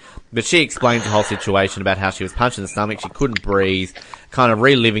out here. But she explains the whole situation about how she was punched in the stomach. She couldn't breathe, kind of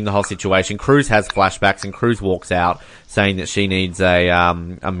reliving the whole situation. Cruz has flashbacks and Cruz walks out saying that she needs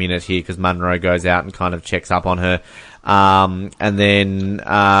a minute here because Monroe goes out and kind of checks up on her. And then,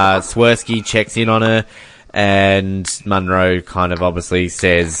 Swirsky checks in on her and Monroe kind of obviously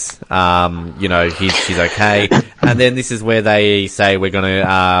says, she's okay. And then this is where they say we're going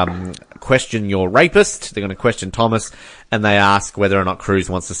to, question your rapist. They're going to question Thomas and they ask whether or not Cruz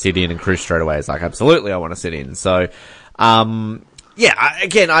wants to sit in and Cruz straight away is like, absolutely, I want to sit in. So, I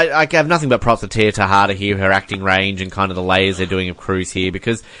have nothing but props to Tia Texada here, her acting range and kind of the layers they're doing of Cruz here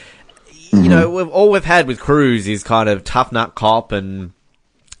because, all we've had with Cruz is kind of tough nut cop and,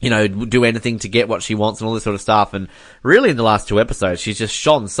 do anything to get what she wants and all this sort of stuff. And really in the last two episodes, she's just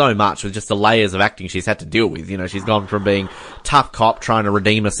shone so much with just the layers of acting she's had to deal with. She's gone from being tough cop trying to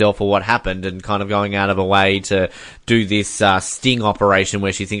redeem herself for what happened and kind of going out of her way to do this, sting operation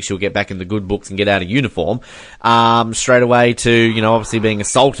where she thinks she'll get back in the good books and get out of uniform, straight away to, obviously being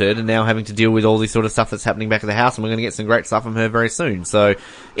assaulted and now having to deal with all this sort of stuff that's happening back at the house. And we're going to get some great stuff from her very soon. So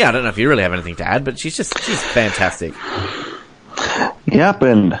yeah, I don't know if you really have anything to add, but she's fantastic. Yep,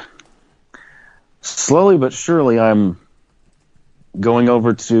 and slowly but surely I'm going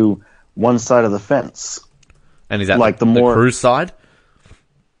over to one side of the fence. And is that like the Cruz side?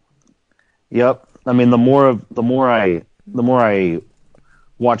 Yep. I mean, the more I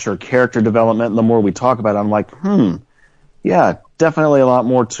watch her character development, the more we talk about it, I'm like, yeah, definitely a lot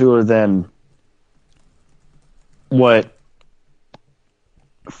more to her than what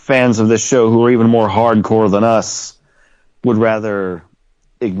fans of this show who are even more hardcore than us would rather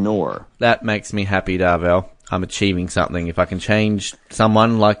ignore. That makes me happy, Darvell. I'm achieving something. If I can change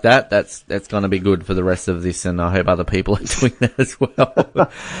someone like that, that's going to be good for the rest of this, and I hope other people are doing that as well.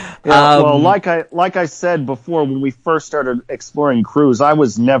 Well, like I said before, when we first started exploring Cruz, I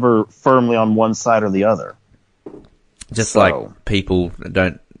was never firmly on one side or the other. Just like people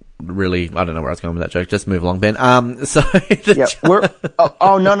don't really, I don't know where I was going with that joke. Just move along, Ben. No,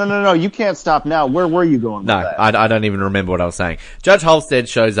 you can't stop now. Where were you going with that? I don't even remember what I was saying. Judge Holstead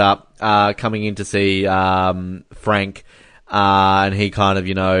shows up, coming in to see, Frank, and he kind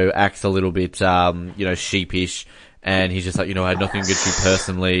of, acts a little bit, sheepish, and he's just like, I had nothing against you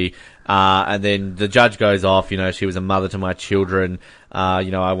personally. And then the judge goes off, she was a mother to my children.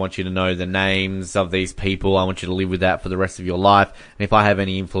 I want you to know the names of these people. I want you to live with that for the rest of your life. And if I have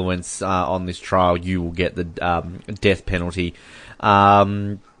any influence, on this trial, you will get the, death penalty.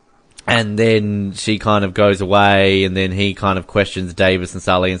 And then she kind of goes away, and then he kind of questions Davis and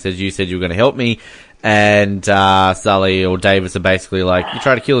Sully and says, you said you were going to help me. And, Sully or Davis are basically like, you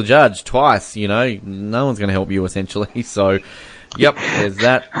tried to kill a judge twice, no one's going to help you essentially. So, yep, there's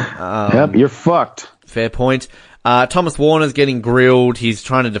that. Yep, you're fucked. Fair point. Thomas Warner's getting grilled. He's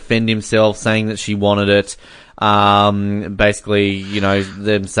trying to defend himself, saying that she wanted it. Basically,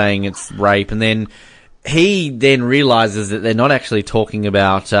 them saying it's rape. And then he then realizes that they're not actually talking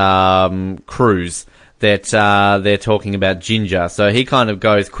about, Cruz, that, they're talking about Ginger. So he kind of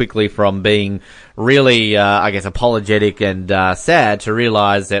goes quickly from being really, apologetic and, sad to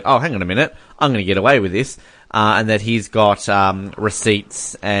realize that, oh, hang on a minute, I'm going to get away with this. And that he's got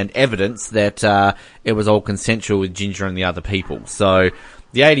receipts and evidence that it was all consensual with Ginger and the other people. So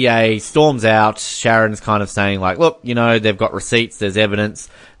the ADA storms out. Sharon's kind of saying, like, look, they've got receipts, there's evidence.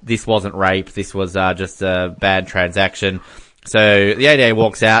 This wasn't rape. This was just a bad transaction. So the ADA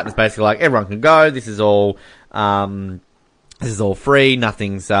walks out and it's basically like, everyone can go. This is all free.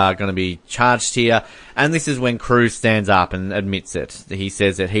 Nothing's going to be charged here. And this is when Cruz stands up and admits it. He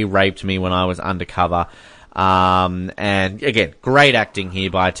says that he raped me when I was undercover. And again, great acting here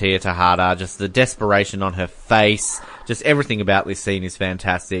by Tia Texada. Just the desperation on her face. Just everything about this scene is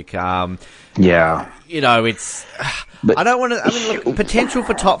fantastic. Yeah. It's, but, I don't want to, look, potential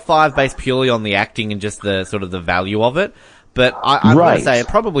for top 5 based purely on the acting and just the sort of the value of it. But I'm going to say it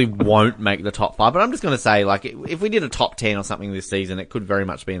probably won't make the top 5, but I'm just going to say, like, if we did a top 10 or something this season, it could very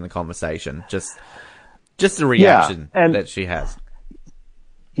much be in the conversation. Just the reaction that she has.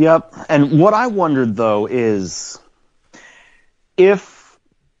 Yep. And what I wondered, though, is if,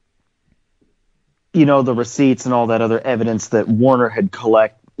 the receipts and all that other evidence that Warner hadn't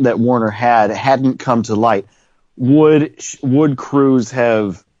come to light, would Cruz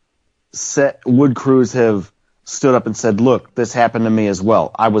have stood up and said, look, this happened to me as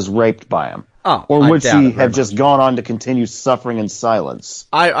well. I was raped by him. Oh, or would she have just gone on to continue suffering in silence?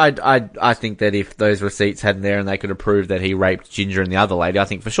 I think that if those receipts hadn't there and they could have proved that he raped Ginger and the other lady, I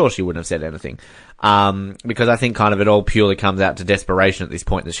think for sure she wouldn't have said anything. Because I think kind of it all purely comes out to desperation at this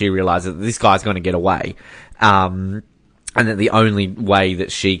point, that she realizes that this guy's going to get away. And that the only way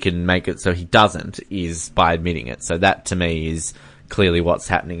that she can make it so he doesn't is by admitting it. So that to me is clearly what's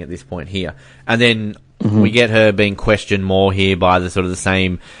happening at this point here. And then we get her being questioned more here by the sort of the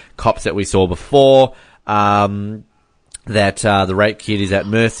same cops that we saw before, that the rape kid is at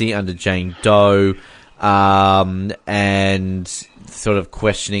mercy under Jane Doe, and sort of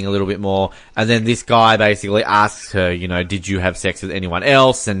questioning a little bit more. And then this guy basically asks her, did you have sex with anyone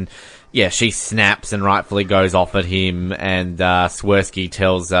else? And yeah, she snaps and rightfully goes off at him, and Swirsky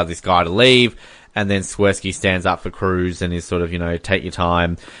tells this guy to leave, and then Swirsky stands up for Cruz and is sort of, take your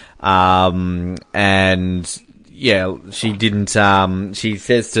time. And yeah, she didn't, she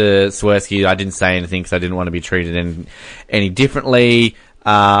says to Swirsky, I didn't say anything because I didn't want to be treated any differently,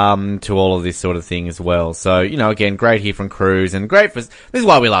 to all of this sort of thing as well. So, again, great here from Cruz, and great for, this is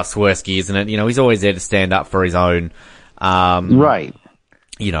why we love Swirsky, isn't it? He's always there to stand up for his own, right.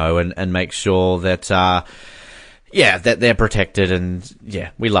 And make sure that, that they're protected,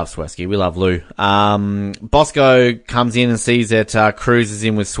 and we love Swirsky. We love Lou. Bosco comes in and sees that, Cruz is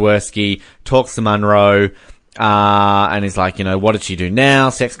in with Swirsky, talks to Monroe, and he's like, what did she do now?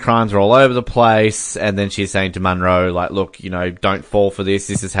 Sex crimes are all over the place. And then she's saying to Monroe, like, look, don't fall for this.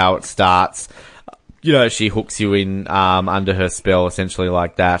 This is how it starts. She hooks you in, under her spell, essentially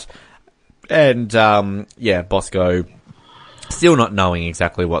like that. And, Bosco still not knowing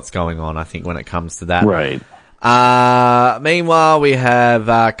exactly what's going on, I think, when it comes to that. Right. Meanwhile, we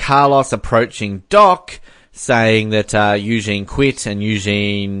have Carlos approaching Doc, saying that Eugene quit and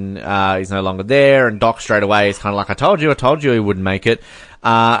Eugene is no longer there, and Doc straight away is kind of like, I told you he wouldn't make it.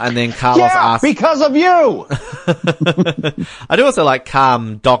 And then Carlos asks, because of you. I do also like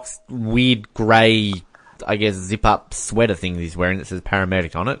Doc's weird grey, I guess, zip up sweater thing he's wearing that says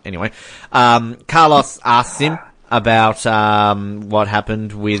paramedic on it. Anyway, Carlos asks him about what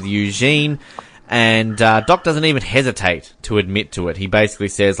happened with Eugene, and Doc doesn't even hesitate to admit to it. He basically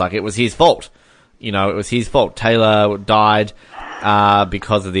says, like, it was his fault. You know, it was his fault. Taylor died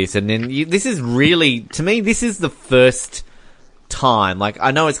because of this. And then this is really, to me, this is the first time. Like,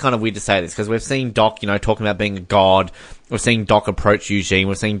 I know it's kind of weird to say this because we've seen Doc, you know, talking about being a god. We've seen Doc approach Eugene.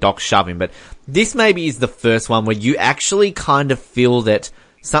 We've seen Doc shove him. But this maybe is the first one where you actually kind of feel that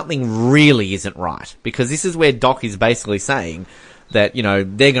something really isn't right. Because this is where Doc is basically saying that, you know,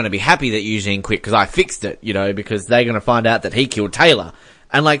 they're going to be happy that Eugene quit because I fixed it, you know, because they're going to find out that he killed Taylor.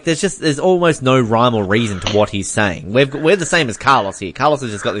 And, like, there's almost no rhyme or reason to what he's saying. We're the same as Carlos here. Carlos has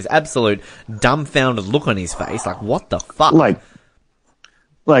just got this absolute dumbfounded look on his face. Like, what the fuck?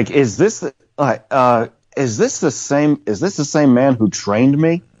 Is this the same man who trained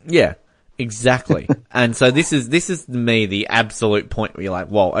me? Yeah, exactly. And so this is to me the absolute point where you're like,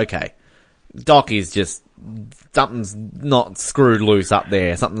 whoa, okay. Doc is just, something's not screwed loose up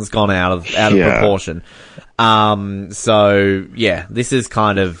there. Something's gone out of proportion. So yeah, this is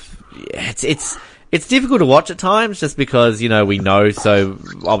kind of, it's difficult to watch at times just because, you know, we know, so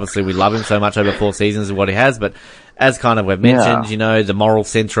obviously we love him so much over 4 seasons of what he has, but as kind of we've mentioned, you know, the moral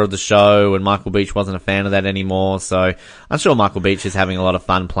center of the show, and Michael Beach wasn't a fan of that anymore, so I'm sure Michael Beach is having a lot of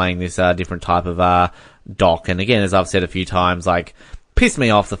fun playing this, different type of, Doc. And again, as I've said a few times, like, pissed me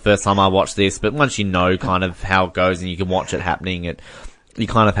off the first time I watched this, but once you know kind of how it goes and you can watch it happening, you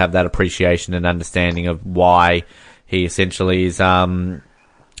kind of have that appreciation and understanding of why he essentially is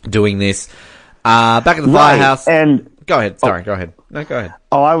doing this. Back at the firehouse. And go ahead. Sorry, go ahead. No, go ahead.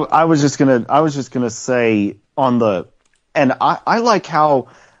 Oh, I was just gonna say on the, and I like how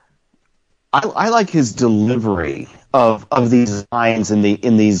I like his delivery of these lines in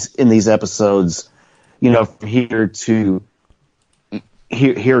these episodes. You know, from here to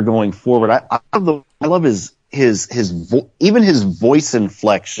here going forward. I love his even his voice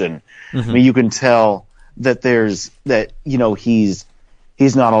inflection. Mm-hmm. I mean, you can tell that you know, he's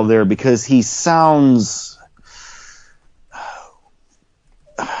not all there because he sounds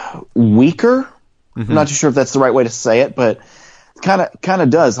weaker. Mm-hmm. I'm not too sure if that's the right way to say it, but kind of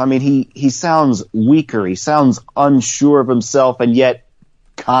does. I mean, he sounds weaker. He sounds unsure of himself and yet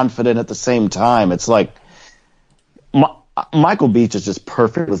confident at the same time. It's like Michael Beach is just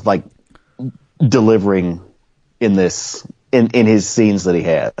perfect with, like, delivering in his scenes that he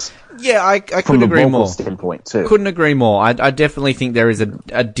has. Yeah, I couldn't agree more. Standpoint too. Couldn't agree more. I definitely think there is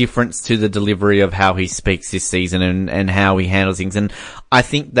a difference to the delivery of how he speaks this season and how he handles things, and I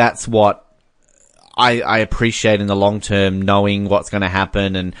think that's what I appreciate in the long term, knowing what's going to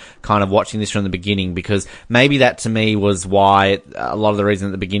happen and kind of watching this from the beginning, because maybe that to me was why a lot of the reason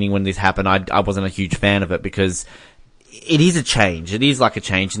at the beginning when this happened, I wasn't a huge fan of it, because it is a change. It is like a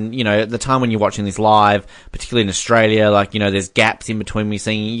change. And, you know, at the time when you're watching this live, particularly in Australia, like, you know, there's gaps in between me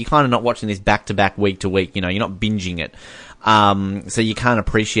seeing, you're kind of not watching this back to back, week to week, you know, you're not binging it. So you can't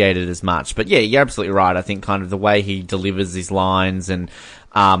appreciate it as much. But yeah, you're absolutely right. I think kind of the way he delivers his lines and,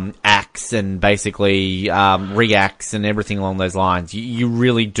 acts and basically, reacts and everything along those lines, you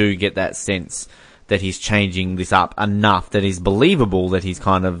really do get that sense that he's changing this up enough that he's believable that he's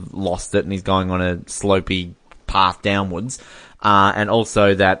kind of lost it and he's going on a slopey path downwards, and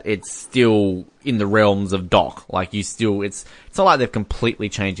also that it's still in the realms of Doc. Like, it's not like they've completely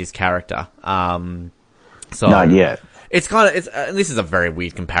changed his character. So not yet. It's kind of, this is a very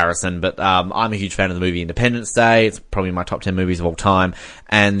weird comparison, but, I'm a huge fan of the movie Independence Day. It's probably my top 10 movies of all time.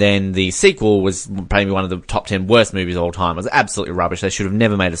 And then the sequel was probably one of the top 10 worst movies of all time. It was absolutely rubbish. They should have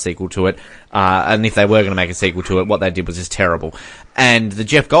never made a sequel to it. And if they were going to make a sequel to it, what they did was just terrible. And the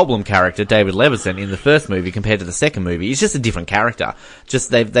Jeff Goldblum character, David Levison, in the first movie compared to the second movie, he's just a different character.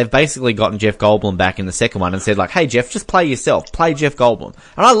 Just, they've basically gotten Jeff Goldblum back in the second one and said, like, hey Jeff, just play yourself. Play Jeff Goldblum.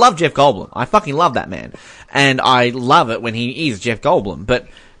 And I love Jeff Goldblum. I fucking love that man. And I love it when he is Jeff Goldblum. But,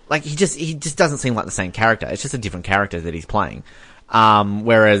 like, he just doesn't seem like the same character. It's just a different character that he's playing.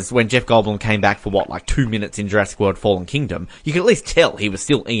 Whereas when Jeff Goldblum came back for 2 minutes in Jurassic World Fallen Kingdom, you could at least tell he was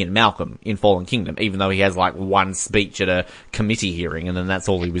still Ian Malcolm in Fallen Kingdom, even though he has like one speech at a committee hearing and then that's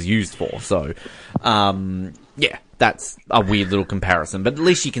all he was used for. So, yeah, that's a weird little comparison, but at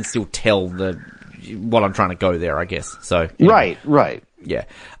least you can still tell what I'm trying to go there, I guess. So, yeah. Right. Yeah.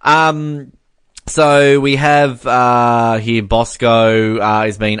 So we have here Bosco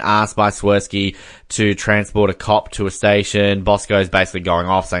is being asked by Swirsky to transport a cop to a station. Bosco's basically going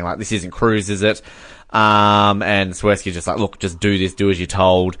off saying like, this isn't Cruz, is it? And Swirsky's just like, look, just do this, do as you're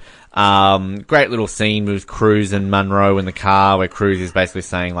told. Great little scene with Cruz and Monroe in the car where Cruz is basically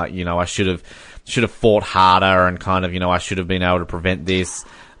saying like, you know, I should have fought harder and kind of, you know, I should have been able to prevent this.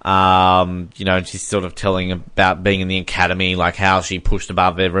 You know, and she's sort of telling about being in the academy, like how she pushed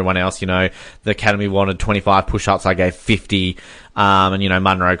above everyone else. You know, the academy wanted 25 push-ups, I gave 50. And, you know,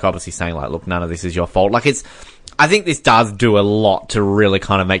 Monroe obviously saying like, look, none of this is your fault. Like I think this does do a lot to really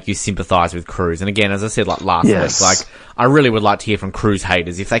kind of make you sympathise with Cruz. And again, as I said like last week, like I really would like to hear from Cruz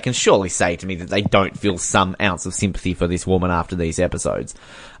haters if they can surely say to me that they don't feel some ounce of sympathy for this woman after these episodes.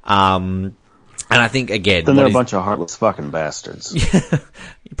 And I think, again... Then they're a bunch of heartless fucking bastards. Yeah,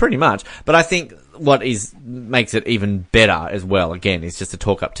 pretty much. But I think what makes it even better as well, again, is just to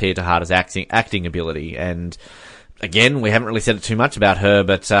talk up Tia Texada's acting ability. And, again, we haven't really said it too much about her,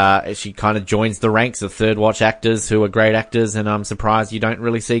 but she kind of joins the ranks of third watch actors who are great actors, and I'm surprised you don't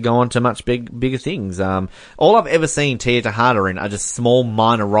really see go on to much bigger things. All I've ever seen Tia Texada in are just small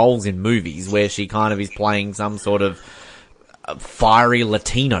minor roles in movies where she kind of is playing some sort of fiery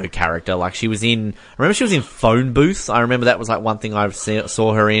Latino character. Like I remember she was in Phone Booth. I remember that was like one thing I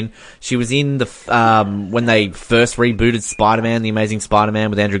saw her in. She was in the when they first rebooted Spider-Man, The Amazing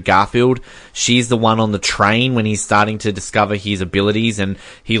Spider-Man with Andrew Garfield. She's the one on the train when he's starting to discover his abilities, and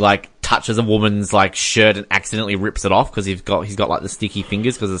he like touches a woman's like shirt and accidentally rips it off because he's got like the sticky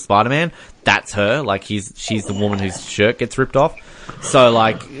fingers because of Spider-Man. That's her. Like she's the woman whose shirt gets ripped off. So,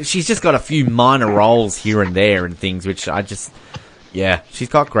 like, she's just got a few minor roles here and there and things, which she's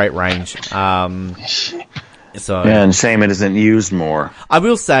got great range. And shame it isn't used more. I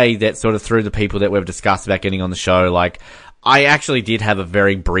will say that sort of through the people that we've discussed about getting on the show, like, I actually did have a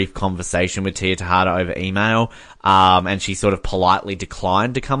very brief conversation with Tia Texada over email, and she sort of politely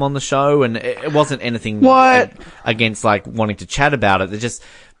declined to come on the show, and it wasn't anything against, like, wanting to chat about it. It just...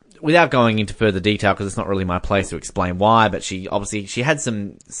 Without going into further detail, because it's not really my place to explain why, but she had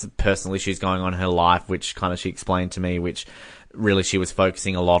some personal issues going on in her life, which kind of she explained to me, which really she was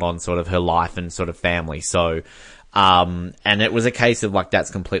focusing a lot on sort of her life and sort of family. So, and it was a case of like, that's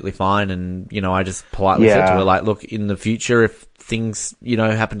completely fine. And, you know, I just politely said to her, like, look, in the future, if things, you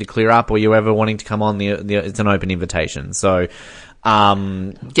know, happen to clear up or you're ever wanting to come on, it's an open invitation. So,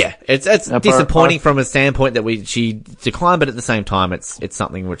 it's disappointing from a standpoint that she declined, but at the same time, it's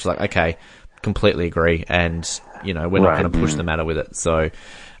something which, like, okay, completely agree, and you know, we're not going to push the matter with it. So,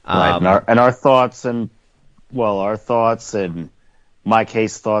 our thoughts and my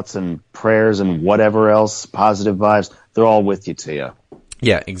case thoughts and prayers and whatever else, positive vibes, they're all with you, Tia.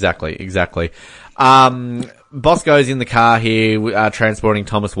 Yeah, exactly. Bosco's in the car here, transporting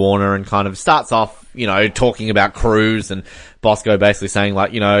Thomas Warner, and kind of starts off, you know, talking about Cruz, and Bosco basically saying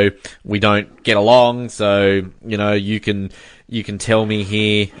like, you know, we don't get along, so, you know, you can tell me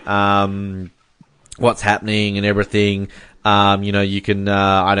here, what's happening and everything. You know, you can,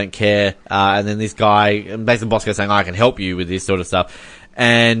 I don't care. And then this guy, basically Bosco saying, I can help you with this sort of stuff.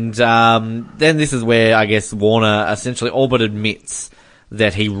 And, then this is where I guess Warner essentially all but admits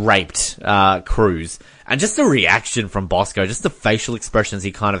that he raped, Cruz. And just the reaction from Bosco, just the facial expressions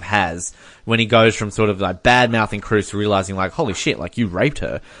he kind of has when he goes from sort of like bad-mouthing Cruz to realizing like, holy shit, like you raped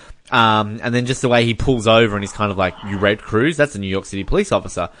her. And then just the way he pulls over and he's kind of like, you raped Cruz? That's a New York City police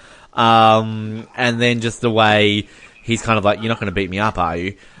officer. And then just the way he's kind of like, you're not going to beat me up, are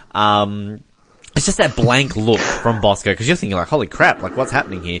you? It's just that blank look from Bosco, because you're thinking like, holy crap, like what's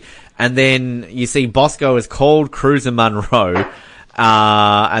happening here? And then you see Bosco has called Cruz and Monroe,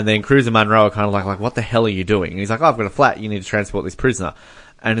 and then Cruz and Monroe are kind of like, what the hell are you doing? And he's like, oh, I've got a flat, you need to transport this prisoner.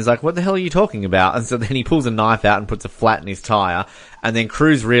 And he's like, what the hell are you talking about? And so then he pulls a knife out and puts a flat in his tire. And then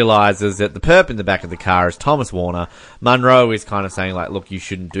Cruz realizes that the perp in the back of the car is Thomas Warner. Monroe is kind of saying like, look, you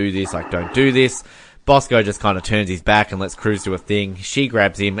shouldn't do this, like don't do this. Bosco just kind of turns his back and lets Cruz do a thing. She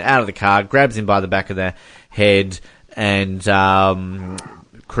grabs him out of the car, grabs him by the back of the head, and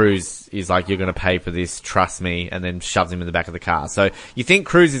Cruz is like, you're going to pay for this, trust me, and then shoves him in the back of the car. So you think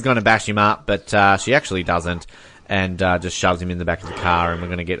Cruz is going to bash him up, but she actually doesn't, and just shoves him in the back of the car, and we're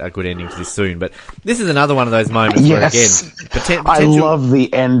going to get a good ending to this soon. But this is another one of those moments where, again, potential... I love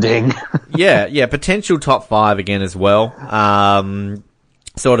the ending. yeah, potential top 5 again as well.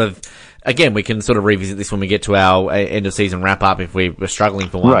 Sort of... Again, we can sort of revisit this when we get to our end of season wrap up if we're struggling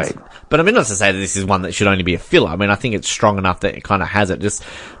for once. Right. But I mean, not to say that this is one that should only be a filler. I mean, I think it's strong enough that it kind of has it. Just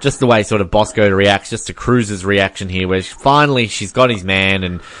the way sort of Bosco reacts, just to Cruz's reaction here, where finally she's got his man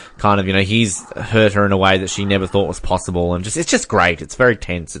and kind of, you know, he's hurt her in a way that she never thought was possible. And it's just great. It's very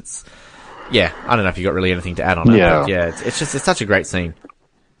tense. yeah, I don't know if you got really anything to add on it. Yeah. But yeah, it's such a great scene.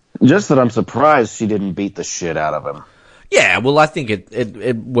 Just that I'm surprised she didn't beat the shit out of him. Yeah, well, I think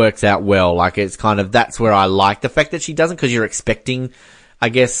it works out well. Like, it's kind of, that's where I like the fact that she doesn't, because you're expecting, I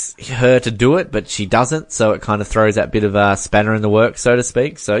guess, her to do it, but she doesn't, so it kind of throws that bit of a spanner in the works, so to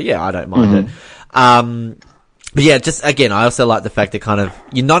speak. So yeah, I don't mind it. But yeah, just, again, I also like the fact that kind of,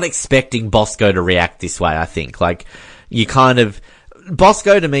 you're not expecting Bosco to react this way, I think. Like, you kind of,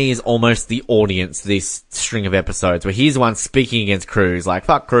 Bosco to me is almost the audience, this string of episodes, where he's the one speaking against Cruz, like,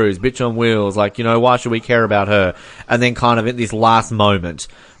 fuck Cruz, bitch on wheels, like, you know, why should we care about her? And then kind of at this last moment,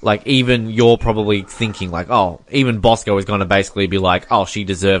 like, even you're probably thinking, like, oh, even Bosco is gonna basically be like, oh, she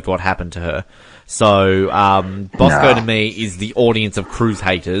deserved what happened to her. So, Bosco to me is the audience of Cruz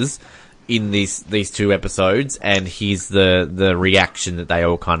haters in these two episodes, and he's the reaction that they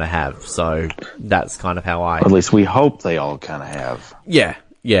all kind of have. So that's kind of how At least we hope they all kind of have. Yeah,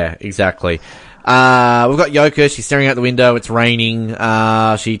 exactly. We've got Yoka. She's staring out the window. It's raining.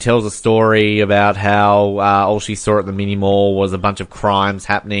 She tells a story about how all she saw at the mini mall was a bunch of crimes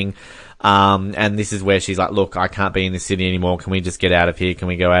happening. And this is where she's like, look, I can't be in this city anymore. Can we just get out of here? Can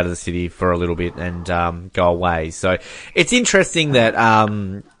we go out of the city for a little bit and go away? So it's interesting that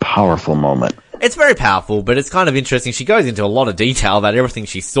powerful moment. It's very powerful, but it's kind of interesting. She goes into a lot of detail about everything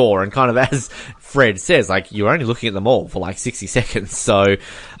she saw, and kind of, as Fred says, like, you're only looking at them all for like 60 seconds. So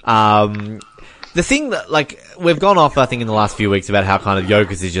the thing that, like, we've gone off, I think, in the last few weeks about how kind of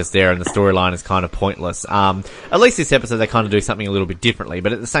Yokas is just there and the storyline is kind of pointless. At least this episode they kind of do something a little bit differently,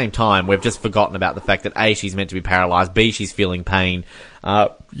 but at the same time, we've just forgotten about the fact that A, she's meant to be paralyzed, B, she's feeling pain,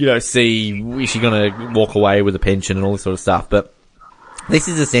 C, is she gonna walk away with a pension and all this sort of stuff, but this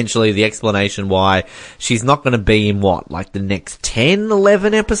is essentially the explanation why she's not going to be in the next 10,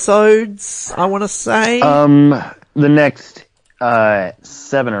 11 episodes, I want to say? The next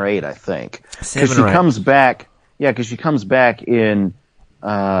 7 or 8, I think. Because she comes back. Yeah, because she comes back in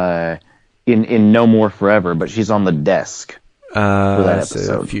No More Forever, but she's on the desk for that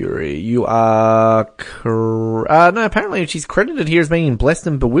episode. Fury, you are no, apparently she's credited here as being Blessed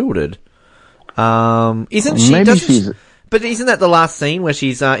and Bewildered. Isn't she? Maybe she's. But isn't that the last scene where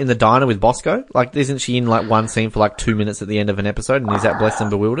she's in the diner with Bosco? Like, isn't she in one scene for 2 minutes at the end of an episode? And is that Blessed and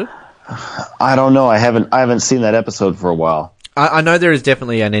Bewildered? I don't know. I haven't seen that episode for a while. I know there is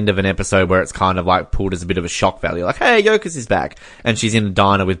definitely an end of an episode where it's kind of pulled as a bit of a shock value. Like, hey, Yokas is back. And she's in a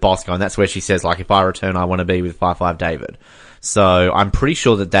diner with Bosco, and that's where she says, if I return, I want to be with 5-5 David. So I'm pretty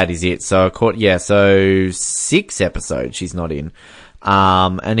sure that is it. So 6 episodes she's not in.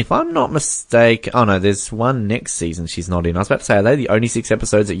 And if I'm not mistaken, oh no, there's one next season she's not in. I was about to say, are they the only 6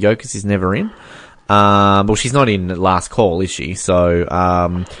 episodes that Yokas is never in? Well, she's not in Last Call, is she? So,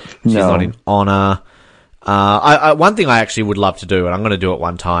 she's not in Honor. One thing I actually would love to do, and I'm going to do it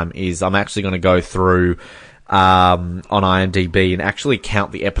one time, is I'm actually going to go through, on IMDb and actually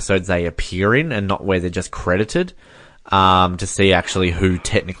count the episodes they appear in and not where they're just credited. To see actually who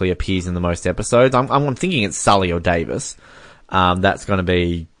technically appears in the most episodes. I'm thinking it's Sully or Davis. That's going to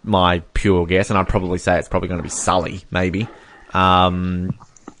be my pure guess, and I'd probably say it's probably going to be Sully, maybe. Because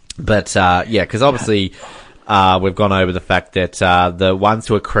obviously, we've gone over the fact that, the ones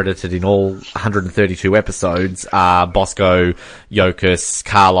who are credited in all 132 episodes are Bosco, Yokas,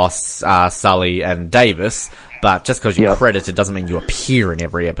 Carlos, Sully, and Davis. But just because you're credited doesn't mean you appear in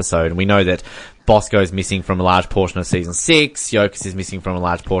every episode. And we know that Bosco's missing from a large portion of season 6, Yokas is missing from a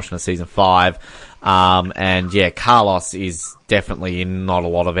large portion of season 5. Carlos is definitely in not a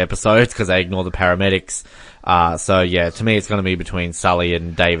lot of episodes because they ignore the paramedics. To me it's going to be between Sully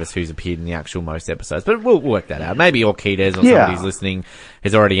and Davis who's appeared in the actual most episodes. But we'll work that out. Maybe Orquides or somebody who's listening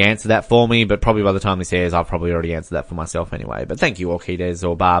has already answered that for me, but probably by the time this airs I've probably already answered that for myself anyway. But thank you Orquides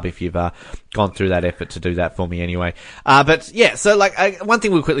or Barb if you've gone through that effort to do that for me anyway. One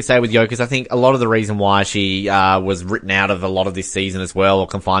thing we'll quickly say with Yokas, I think a lot of the reason why she was written out of a lot of this season as well, or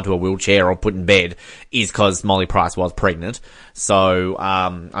confined to a wheelchair or put in bed, is because Molly Price was pregnant. So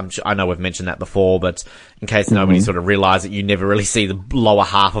I know we've mentioned that before, but in case nobody sort of realised that you never really see the lower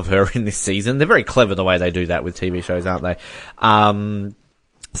half of her in this season. They're very clever the way they do that with TV shows, aren't they?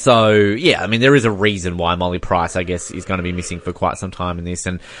 There is a reason why Molly Price, I guess, is going to be missing for quite some time in this.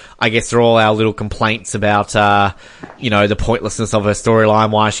 And I guess through all our little complaints about, the pointlessness of her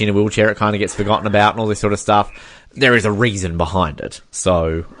storyline, why is she in a wheelchair, it kind of gets forgotten about and all this sort of stuff. There is a reason behind it.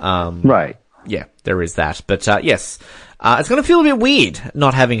 So, right. Yeah, there is that. But, yes. It's going to feel a bit weird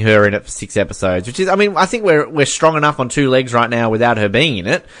not having her in it for 6 episodes, which is, I think we're strong enough on 2 legs right now without her being in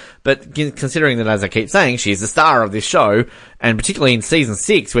it. But considering that, as I keep saying, she's the star of this show, and particularly in season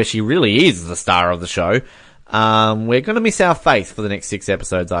 6, where she really is the star of the show, we're going to miss our faith for the next 6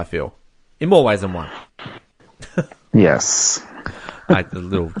 episodes, I feel. In more ways than one. Yes. A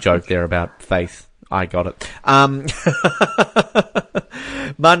little joke there about faith. I got it.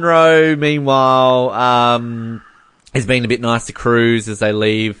 Monroe, meanwhile, is being a bit nice to Cruz as they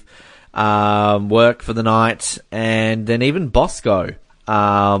leave work for the night. And then even Bosco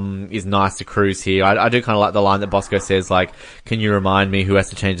is nice to Cruz here. I do kind of like the line that Bosco says, like, can you remind me who has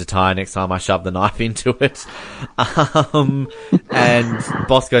to change the tire next time I shove the knife into it? And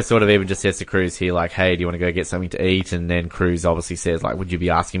Bosco sort of even just says to Cruz here, like, hey, do you want to go get something to eat? And then Cruz obviously says, like, would you be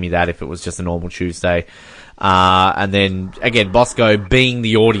asking me that if it was just a normal Tuesday? And then, again, Bosco being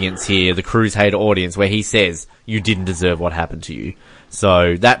the audience here, the Cruz hater audience, where he says, you didn't deserve what happened to you.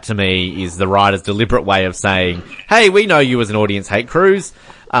 So that, to me, is the writer's deliberate way of saying, hey, we know you as an audience hate Cruz,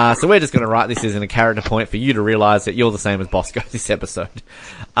 so we're just going to write this as a character point for you to realise that you're the same as Bosco this episode.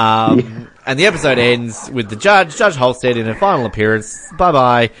 And the episode ends with the Judge Halstead, in her final appearance,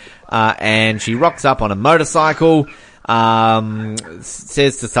 bye-bye, and she rocks up on a motorcycle,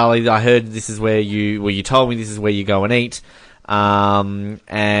 says to Sully, I heard this is where you told me this is where you go and eat. Yep,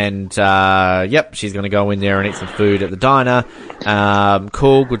 she's going to go in there and eat some food at the diner.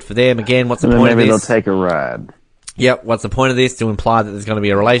 Cool, good for them. Again, what's the point of this? Maybe they'll take a ride. Yep, what's the point of this? To imply that there's going to be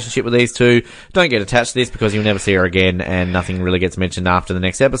a relationship with these two. Don't get attached to this because you'll never see her again and nothing really gets mentioned after the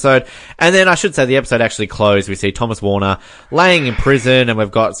next episode. And then I should say the episode actually closed. We see Thomas Warner laying in prison and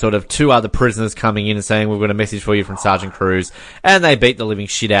we've got sort of two other prisoners coming in and saying, we've got a message for you from Sergeant Cruz. And they beat the living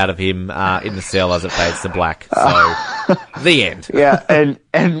shit out of him, in the cell as it fades to black. So, the end. Yeah,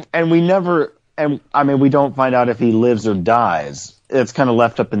 and we never, we don't find out if he lives or dies. It's kind of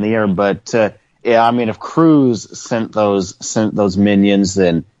left up in the air, but, yeah, I mean, if Cruz sent those minions,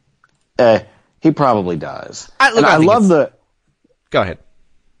 then he probably dies. Go ahead.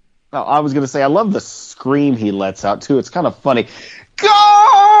 No, I was going to say I love the scream he lets out too. It's kind of funny.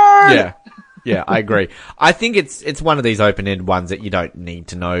 Guard! Yeah, I agree. I think it's one of these open-ended ones that you don't need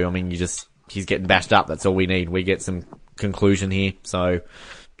to know. I mean, he's getting bashed up. That's all we need. We get some conclusion here. So,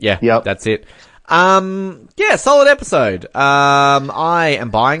 yeah, That's it. Solid episode. I am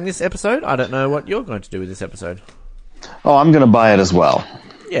buying this episode. I don't know what you're going to do with this episode. Oh, I'm going to buy it as well.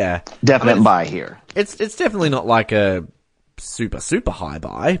 Yeah. Definite buy here. It's definitely not like a super, super high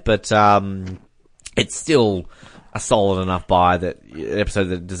buy, but, it's still a solid enough buy an episode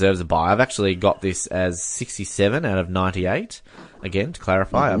that deserves a buy. I've actually got this as 67 out of 98. Again, to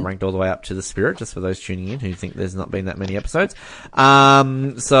clarify, I've ranked all the way up to the Spirit, just for those tuning in who think there's not been that many episodes.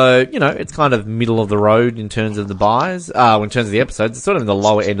 So, it's kind of middle of the road in terms of the buys. In terms of the episodes, it's sort of in the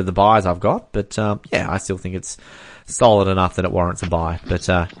lower end of the buys I've got. But, I still think it's solid enough that it warrants a buy. But,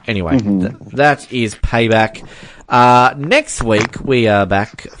 anyway, that is Payback. Next week, we are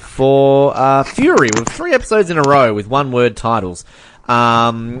back for Fury with 3 episodes in a row with one-word titles.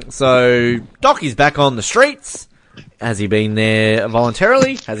 So, Doc is back on the streets. Has he been there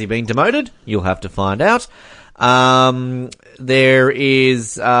voluntarily? Has he been demoted? You'll have to find out. There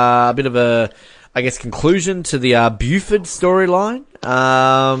is a bit of a, conclusion to the Buford storyline.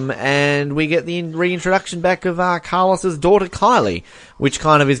 And we get the reintroduction back of Carlos's daughter Kylie, which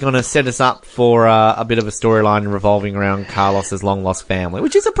kind of is going to set us up for a bit of a storyline revolving around Carlos's long-lost family,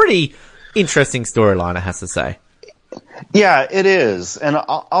 which is a pretty interesting storyline, I have to say. Yeah, it is. And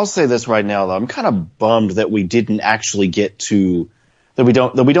I'll say this right now, though. I'm kind of bummed that we didn't actually that we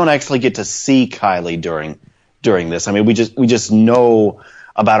don't actually get to see Kylie during this. I mean, we just know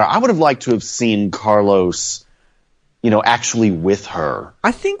about her. I would have liked to have seen Carlos, actually with her.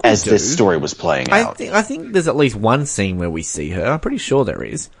 I think as this story was playing out. I think there's at least one scene where we see her. I'm pretty sure there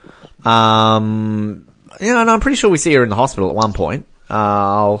is. And I'm pretty sure we see her in the hospital at one point.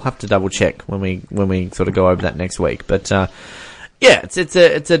 I'll have to double check when we sort of go over that next week. But, it's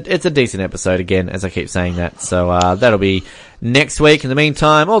a decent episode again, as I keep saying that. So, that'll be next week. In the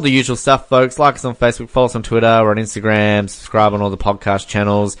meantime, all the usual stuff, folks. Like us on Facebook, follow us on Twitter or on Instagram, subscribe on all the podcast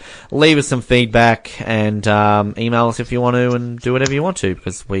channels, leave us some feedback and, email us if you want to and do whatever you want to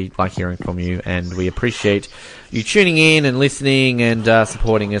because we like hearing from you and we appreciate you tuning in and listening and,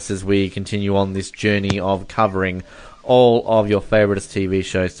 supporting us as we continue on this journey of covering all of your favourite TV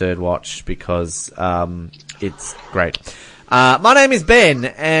shows Third Watch because it's great. My name is Ben,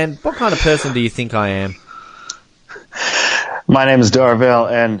 and what kind of person do you think I am? My name is Dorvell,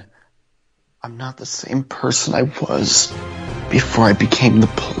 and I'm not the same person I was before I became the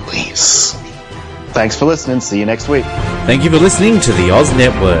police. Thanks for listening. See you next week. Thank you for listening to the Oz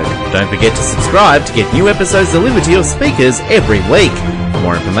Network. Don't forget to subscribe to get new episodes delivered to your speakers every week. For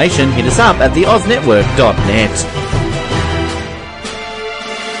more information, hit us up at theoznetwork.net.